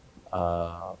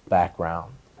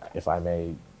background, if I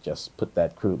may just put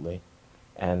that crudely.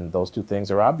 And those two things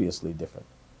are obviously different.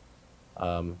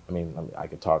 I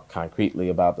could talk concretely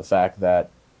about the fact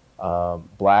that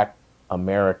black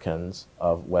Americans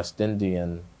of West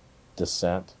Indian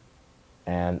descent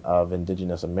and of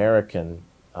indigenous American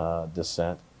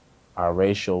descent are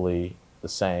racially the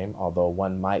same, although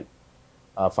one might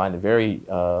find it very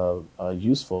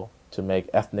useful to make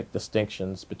ethnic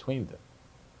distinctions between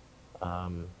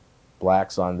them.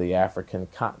 Blacks on the African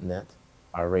continent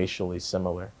are racially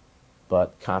similar,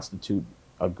 but constitute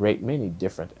a great many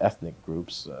different ethnic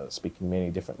groups, speaking many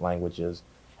different languages,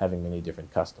 having many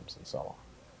different customs, and so on.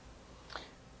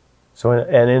 So,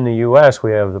 and in the U.S.,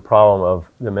 we have the problem of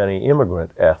the many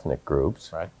immigrant ethnic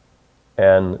groups, right?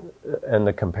 And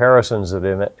the comparisons that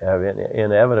have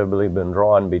inevitably been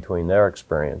drawn between their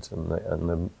experience and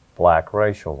the black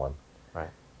racial one,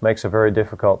 right? Makes a very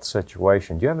difficult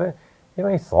situation. Do you have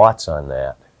any thoughts on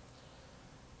that?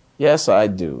 Yes, I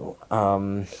do.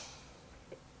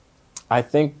 I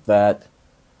think that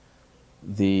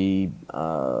the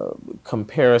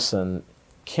comparison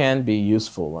can be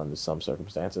useful under some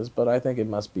circumstances, but I think it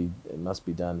must be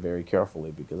done very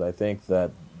carefully, because I think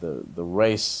that the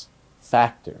race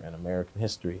factor in American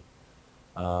history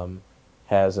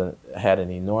has had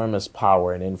an enormous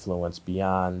power and influence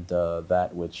beyond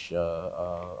that which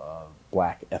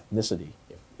black ethnicity,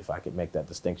 if I could make that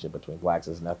distinction between blacks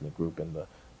as an ethnic group and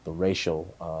the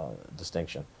racial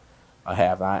distinction.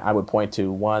 have. I would point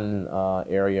to one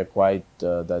area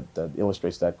that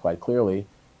illustrates that quite clearly,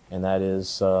 and that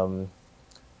is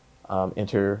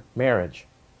intermarriage.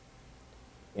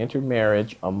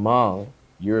 Intermarriage among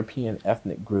European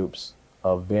ethnic groups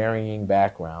of varying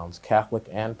backgrounds, Catholic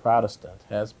and Protestant,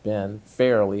 has been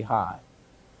fairly high.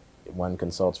 If one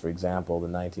consults, for example, the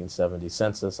 1970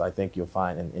 census, I think you'll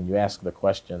find, and you ask the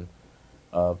question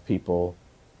of people,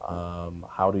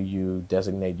 how do you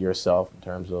designate yourself in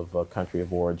terms of country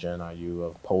of origin? Are you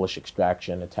of Polish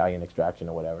extraction, Italian extraction,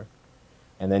 or whatever?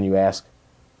 And then you ask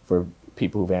for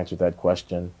people who've answered that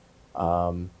question,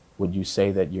 would you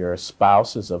say that your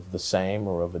spouse is of the same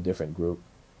or of a different group?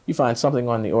 You find something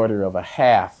on the order of a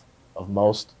half of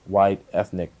most white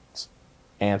ethnics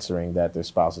answering that their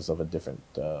spouse is of a different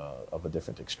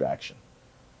extraction.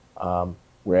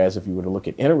 Whereas if you were to look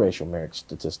at interracial marriage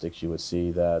statistics, you would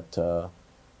see that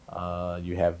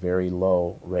you have very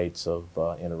low rates of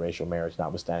interracial marriage,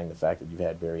 notwithstanding the fact that you've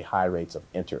had very high rates of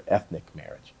interethnic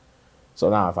marriage. So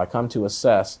now, if I come to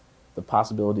assess the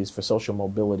possibilities for social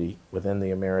mobility within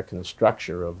the American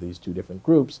structure of these two different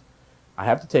groups, I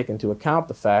have to take into account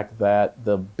the fact that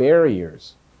the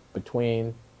barriers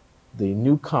between the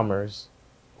newcomers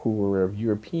who were of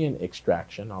European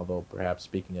extraction, although perhaps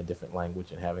speaking a different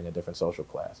language and having a different social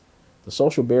class, the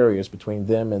social barriers between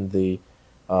them and the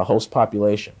host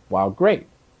population, while great,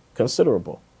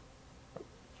 considerable,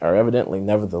 are evidently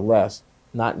nevertheless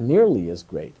not nearly as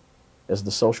great as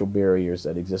the social barriers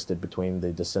that existed between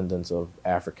the descendants of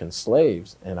African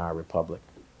slaves in our republic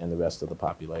and the rest of the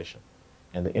population.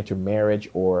 And the intermarriage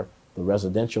or the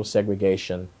residential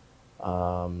segregation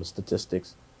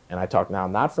statistics, and I talk now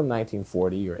not from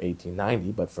 1940 or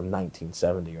 1890, but from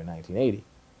 1970 or 1980,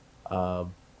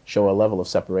 show a level of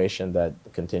separation that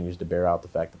continues to bear out the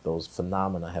fact that those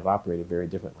phenomena have operated very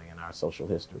differently in our social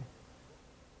history.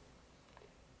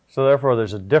 So therefore,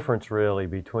 there's a difference really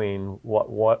between what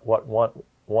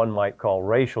one might call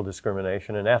racial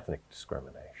discrimination and ethnic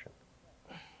discrimination.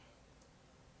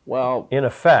 Well, in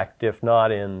effect, if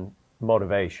not in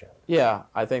motivation. Yeah,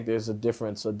 I think there's a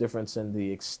difference in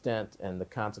the extent and the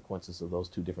consequences of those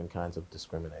two different kinds of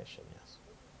discrimination, yes.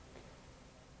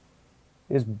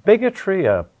 Is bigotry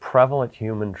a prevalent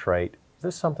human trait? Is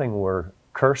this something we're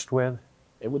cursed with?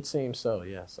 It would seem so,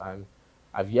 yes.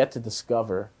 I've yet to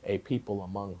discover a people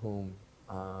among whom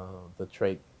the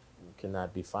trait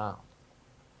cannot be found.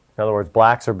 In other words,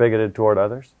 blacks are bigoted toward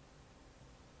others?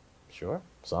 Sure,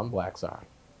 some blacks are.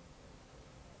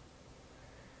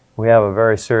 We have a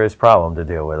very serious problem to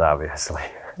deal with, obviously.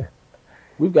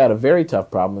 We've got a very tough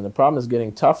problem, and the problem is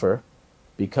getting tougher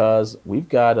because we've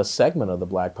got a segment of the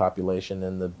black population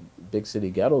in the big city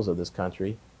ghettos of this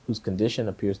country whose condition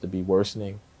appears to be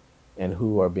worsening and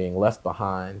who are being left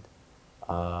behind,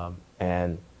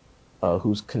 and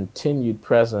whose continued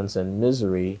presence and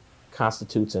misery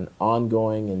constitutes an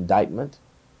ongoing indictment.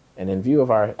 And in view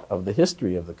of the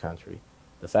history of the country,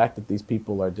 the fact that these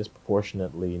people are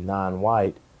disproportionately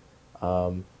non-white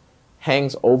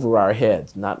hangs over our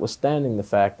heads, notwithstanding the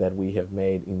fact that we have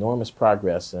made enormous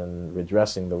progress in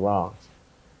redressing the wrongs.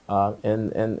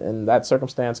 And that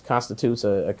circumstance constitutes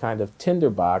a kind of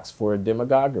tinderbox for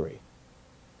demagoguery,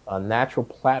 a natural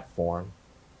platform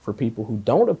for people who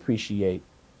don't appreciate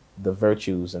the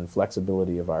virtues and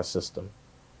flexibility of our system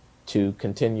to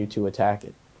continue to attack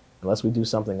it. Unless we do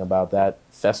something about that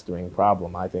festering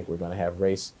problem, I think we're going to have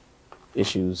race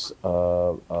issues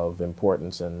of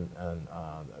importance and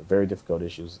very difficult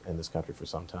issues in this country for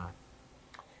some time.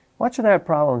 Much of that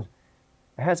problem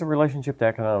has a relationship to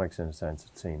economics, in a sense,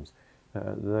 it seems.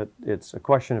 That it's a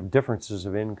question of differences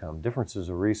of income, differences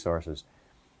of resources.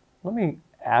 Let me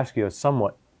ask you a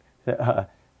somewhat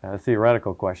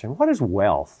theoretical question. What is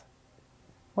wealth?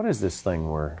 What is this thing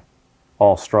we're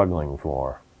all struggling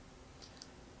for?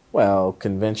 Well,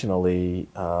 conventionally,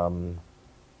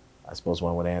 I suppose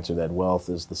one would answer that wealth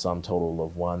is the sum total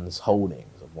of one's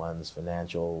holdings, of one's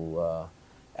financial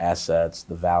assets,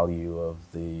 the value of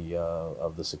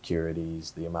the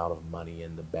securities, the amount of money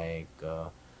in the bank,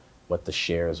 what the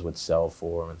shares would sell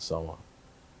for, and so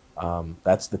on.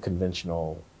 That's the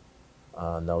conventional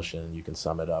notion. You can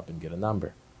sum it up and get a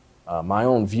number. My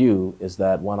own view is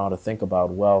that one ought to think about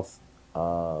wealth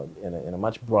in a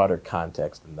much broader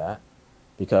context than that,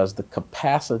 because the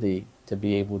capacity to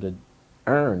be able to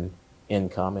earn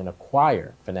income and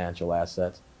acquire financial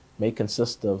assets may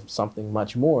consist of something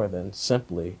much more than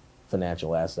simply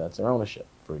financial assets or ownership,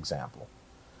 for example.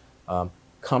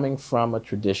 Coming from a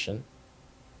tradition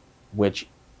which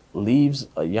leaves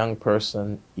a young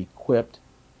person equipped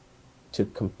to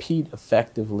compete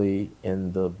effectively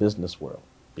in the business world,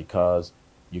 because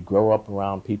You grow up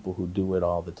around people who do it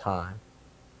all the time.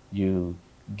 You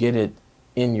get it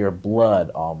in your blood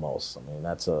almost. I mean,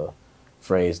 that's a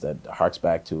phrase that harks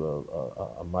back to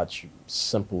a much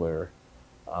simpler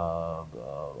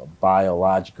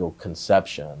biological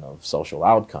conception of social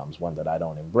outcomes, one that I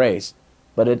don't embrace.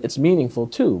 But it's meaningful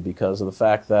too, because of the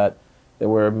fact that there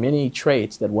were many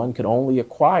traits that one could only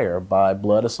acquire by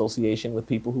blood association with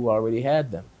people who already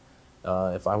had them.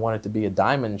 If I wanted to be a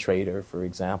diamond trader, for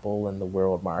example, in the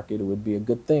world market, it would be a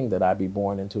good thing that I be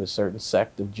born into a certain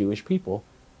sect of Jewish people,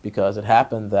 because it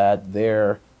happened that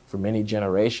there, for many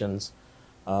generations,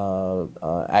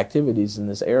 activities in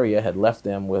this area had left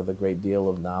them with a great deal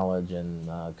of knowledge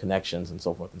and connections and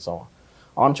so forth and so on.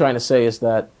 All I'm trying to say is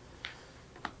that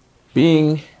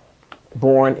being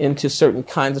born into certain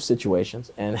kinds of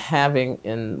situations and having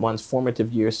in one's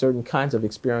formative years certain kinds of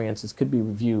experiences could be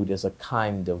viewed as a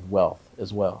kind of wealth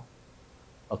as well.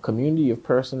 A community of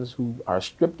persons who are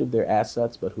stripped of their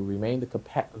assets but who remain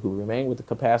with the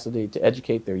capacity to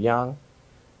educate their young,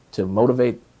 to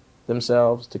motivate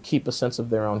themselves, to keep a sense of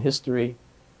their own history,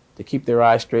 to keep their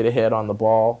eyes straight ahead on the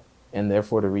ball, and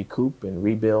therefore to recoup and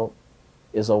rebuild,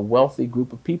 is a wealthy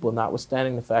group of people,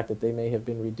 notwithstanding the fact that they may have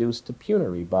been reduced to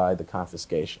penury by the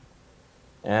confiscation.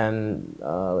 And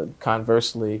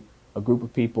conversely, a group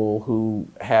of people who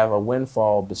have a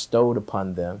windfall bestowed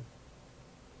upon them,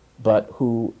 but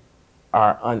who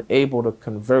are unable to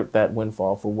convert that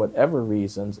windfall for whatever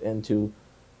reasons into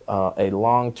a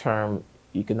long-term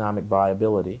economic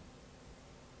viability,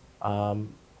 are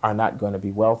not going to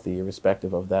be wealthy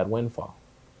irrespective of that windfall.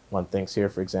 One thinks here,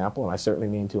 for example, and I certainly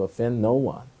mean to offend no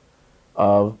one,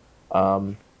 of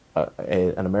an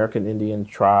American Indian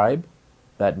tribe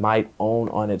that might own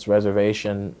on its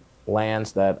reservation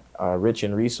lands that are rich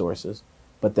in resources,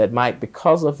 but that might,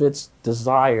 because of its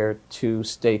desire to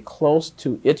stay close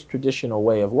to its traditional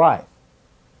way of life,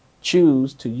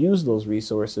 choose to use those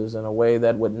resources in a way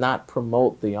that would not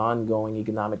promote the ongoing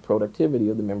economic productivity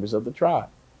of the members of the tribe.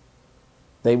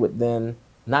 They would then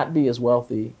not be as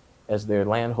wealthy as their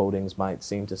land holdings might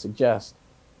seem to suggest,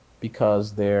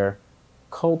 because their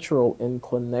cultural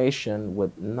inclination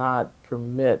would not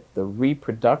permit the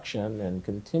reproduction and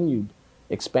continued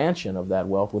expansion of that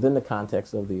wealth within the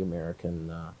context of the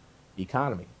American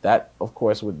economy. That, of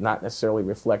course, would not necessarily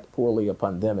reflect poorly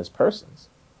upon them as persons,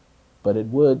 but it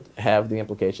would have the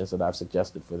implications that I've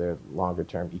suggested for their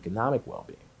longer-term economic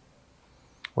well-being.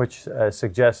 Which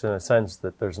suggests, in a sense,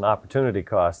 that there's an opportunity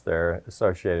cost there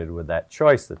associated with that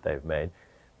choice that they've made.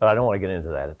 But I don't want to get into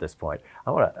that at this point.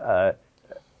 I want to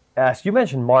ask, you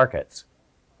mentioned markets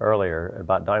earlier,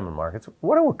 about diamond markets.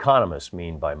 What do economists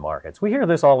mean by markets? We hear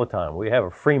this all the time. We have a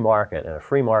free market, and a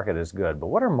free market is good. But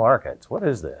what are markets? What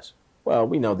is this? Well,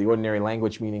 we know the ordinary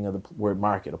language meaning of the word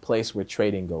market, a place where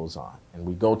trading goes on, and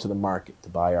we go to the market to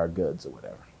buy our goods or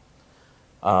whatever.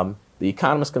 The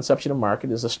economist's conception of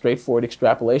market is a straightforward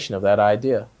extrapolation of that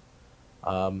idea.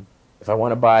 If I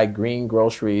want to buy green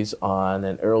groceries on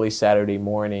an early Saturday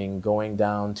morning, going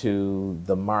down to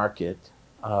the market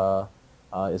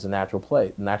is a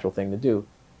natural thing to do.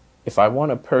 If I want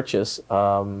to purchase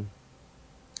a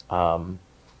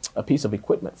piece of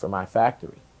equipment for my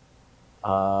factory,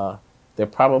 there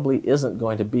probably isn't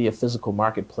going to be a physical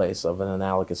marketplace of an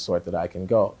analogous sort that I can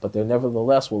go. But there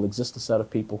nevertheless will exist a set of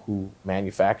people who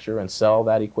manufacture and sell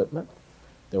that equipment.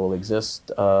 There will exist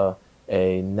a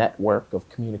network of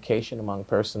communication among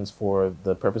persons for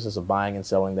the purposes of buying and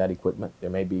selling that equipment. There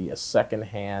may be a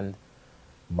second-hand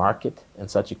market in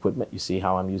such equipment. You see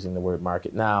how I'm using the word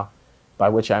market now, by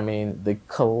which I mean the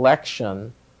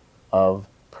collection of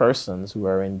persons who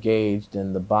are engaged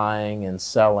in the buying and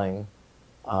selling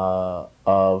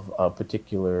of a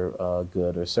particular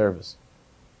good or service.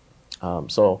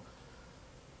 So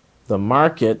the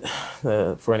market,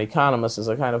 for an economist, is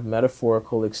a kind of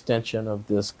metaphorical extension of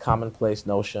this commonplace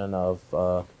notion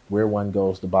of where one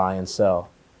goes to buy and sell.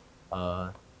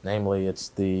 Namely, it's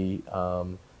the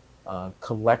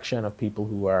collection of people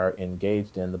who are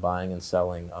engaged in the buying and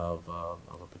selling of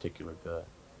a particular good.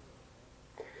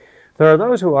 There are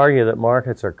those who argue that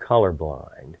markets are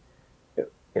colorblind.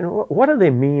 You know, what do they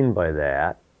mean by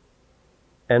that?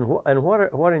 And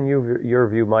what in your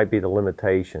view might be the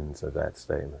limitations of that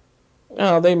statement?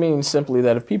 They mean simply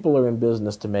that if people are in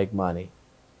business to make money,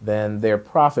 then their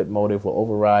profit motive will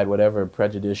override whatever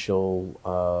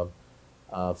prejudicial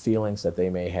feelings that they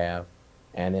may have.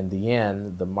 And in the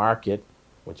end, the market,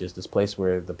 which is this place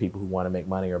where the people who want to make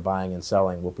money are buying and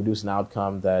selling, will produce an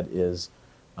outcome that is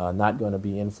not going to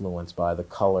be influenced by the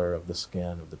color of the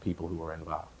skin of the people who are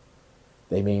involved.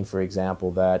 They mean, for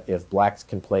example, that if blacks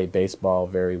can play baseball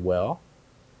very well,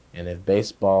 And if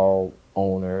baseball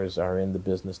owners are in the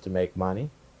business to make money,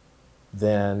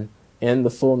 then in the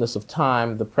fullness of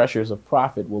time, the pressures of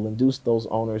profit will induce those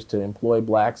owners to employ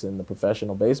blacks in the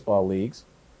professional baseball leagues,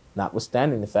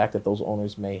 notwithstanding the fact that those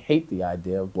owners may hate the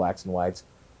idea of blacks and whites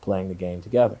playing the game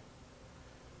together.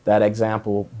 That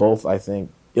example both, I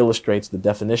think, illustrates the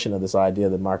definition of this idea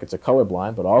that markets are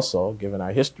colorblind, but also, given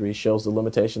our history, shows the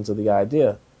limitations of the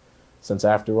idea. Since,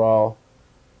 after all,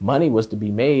 money was to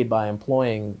be made by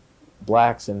employing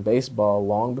blacks in baseball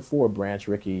long before Branch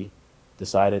Rickey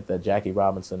decided that Jackie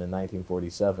Robinson in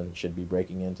 1947 should be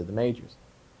breaking into the majors.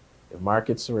 If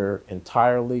markets were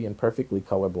entirely and perfectly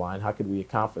colorblind, how could we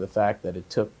account for the fact that it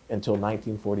took until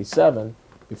 1947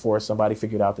 before somebody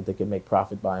figured out that they could make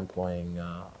profit by employing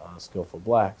skillful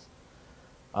blacks?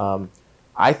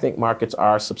 I think markets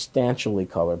are substantially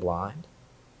colorblind,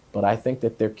 but I think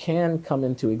that there can come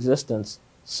into existence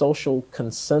social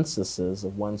consensuses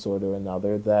of one sort or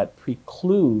another that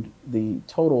preclude the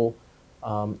total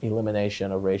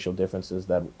elimination of racial differences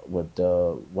that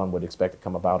one would expect to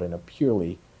come about in a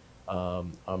purely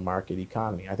a market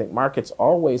economy. I think markets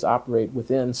always operate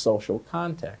within social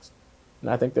context, and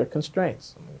I think there are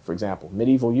constraints. I mean, for example,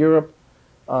 medieval Europe,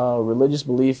 religious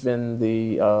belief in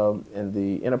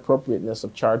the inappropriateness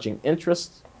of charging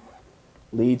interest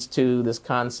leads to this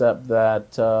concept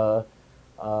that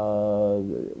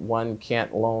one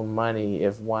can't loan money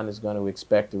if one is going to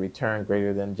expect a return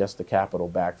greater than just the capital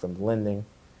back from the lending.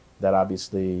 That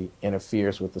obviously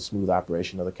interferes with the smooth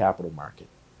operation of the capital market.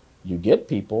 You get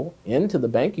people into the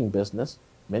banking business,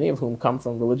 many of whom come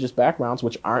from religious backgrounds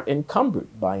which aren't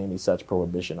encumbered by any such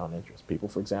prohibition on interest. People,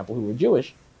 for example, who are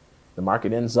Jewish. The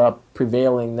market ends up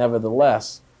prevailing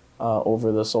nevertheless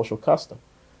over the social custom.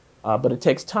 But it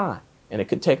takes time, and it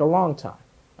could take a long time.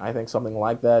 I think something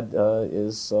like that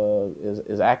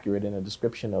is accurate in a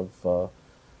description of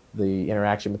the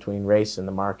interaction between race and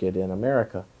the market in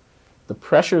America. The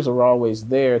pressures are always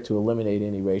there to eliminate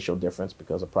any racial difference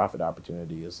because a profit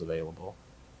opportunity is available.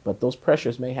 But those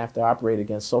pressures may have to operate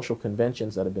against social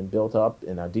conventions that have been built up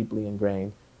and are deeply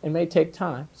ingrained and may take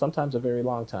time, sometimes a very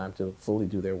long time, to fully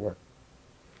do their work.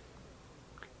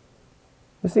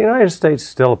 Is the United States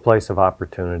still a place of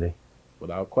opportunity?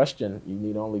 Without question, you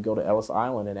need only go to Ellis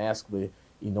Island and ask the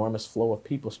enormous flow of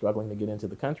people struggling to get into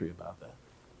the country about that.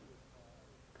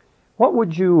 What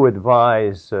would you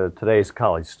advise today's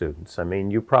college students? I mean,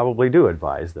 you probably do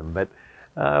advise them, but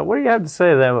what do you have to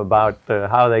say to them about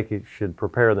how they should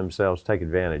prepare themselves to take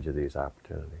advantage of these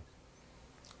opportunities?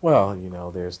 Well, you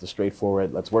know, there's the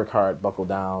straightforward, let's work hard, buckle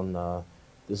down.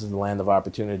 This is the land of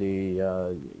opportunity.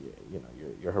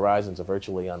 Your horizons are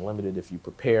virtually unlimited if you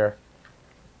prepare.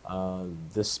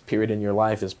 This period in your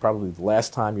life is probably the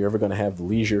last time you're ever going to have the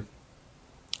leisure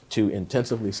to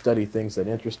intensively study things that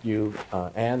interest you,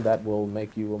 and that will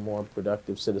make you a more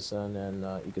productive citizen and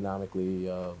economically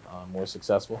more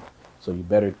successful. So you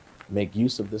better make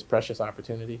use of this precious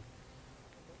opportunity,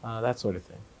 that sort of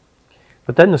thing.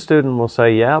 But then the student will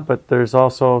say, yeah, but there's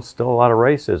also still a lot of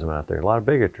racism out there, a lot of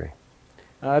bigotry.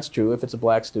 That's true. If it's a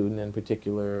black student, in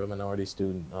particular a minority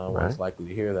student, one's likely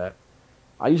to hear that.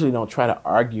 I usually don't try to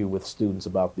argue with students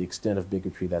about the extent of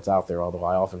bigotry that's out there, although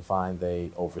I often find they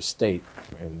overstate,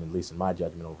 and at least in my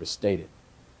judgment, overstate it,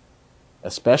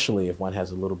 especially if one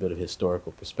has a little bit of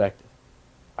historical perspective.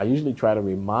 I usually try to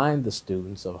remind the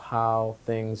students of how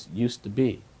things used to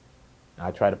be. And I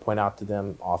try to point out to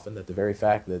them often that the very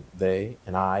fact that they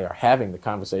and I are having the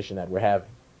conversation that we're having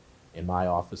in my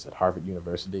office at Harvard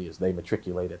University as they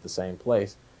matriculate at the same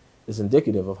place is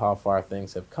indicative of how far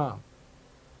things have come.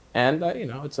 And,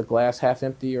 it's a glass half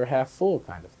empty or half full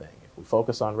kind of thing. If we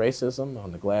focus on racism,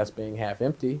 on the glass being half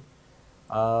empty,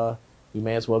 we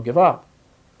may as well give up.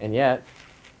 And yet,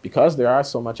 because there are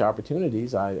so much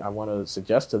opportunities, I want to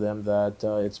suggest to them that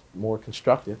it's more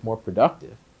constructive, more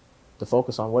productive to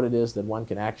focus on what it is that one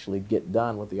can actually get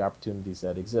done with the opportunities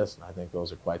that exist. And I think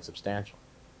those are quite substantial.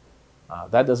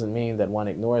 That doesn't mean that one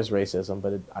ignores racism,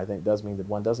 but I think does mean that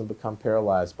one doesn't become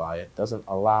paralyzed by it, doesn't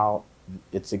allow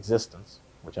its existence,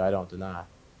 which I don't deny,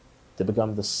 to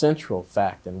become the central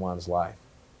fact in one's life.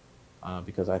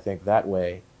 Because I think that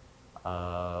way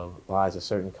lies a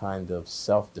certain kind of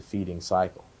self-defeating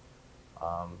cycle.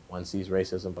 One sees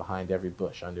racism behind every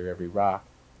bush, under every rock.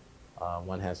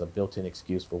 One has a built-in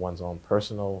excuse for one's own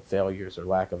personal failures or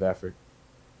lack of effort.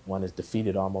 One is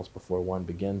defeated almost before one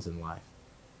begins in life.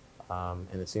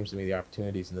 And it seems to me the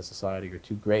opportunities in this society are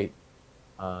too great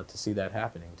to see that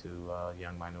happening to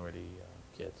young minority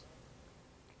kids.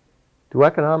 Do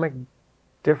economic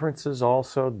differences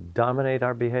also dominate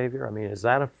our behavior? I mean, is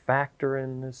that a factor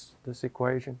in this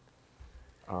equation?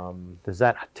 Does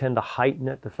that tend to heighten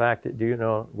it, the fact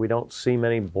that, we don't see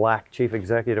many black chief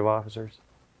executive officers?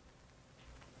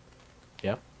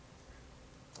 Yeah.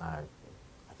 I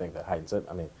think that heightens it.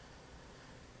 I mean,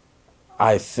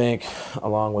 I think,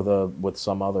 along with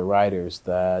some other writers,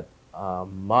 that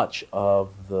much of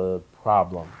the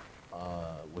problem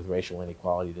with racial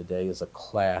inequality today is a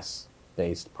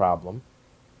class-based problem.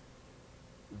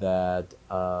 That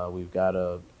we've got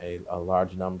a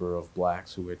large number of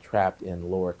blacks who are trapped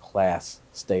in lower class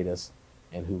status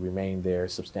and who remain there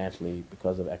substantially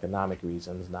because of economic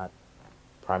reasons, not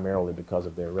primarily because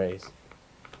of their race.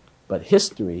 But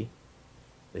history,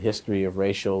 the history of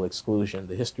racial exclusion,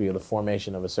 the history of the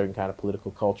formation of a certain kind of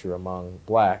political culture among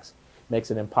blacks,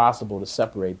 makes it impossible to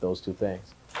separate those two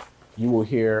things. You will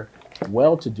hear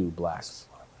well-to-do blacks,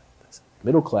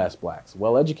 middle-class blacks,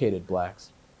 well-educated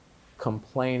blacks,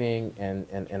 complaining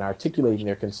and articulating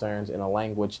their concerns in a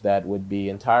language that would be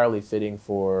entirely fitting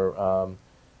for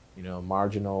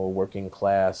marginal working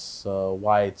class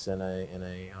whites in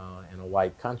a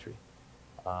white country,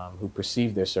 who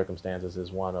perceive their circumstances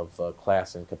as one of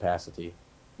class incapacity,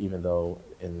 even though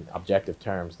in objective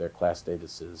terms their class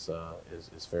status is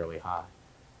fairly high.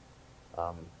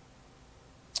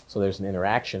 So there's an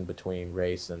interaction between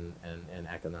race and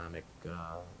economic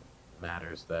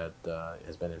matters that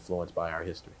has been influenced by our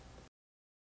history.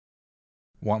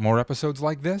 Want more episodes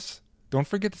like this? Don't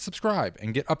forget to subscribe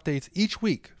and get updates each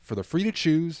week for the Free to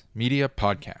Choose Media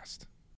Podcast.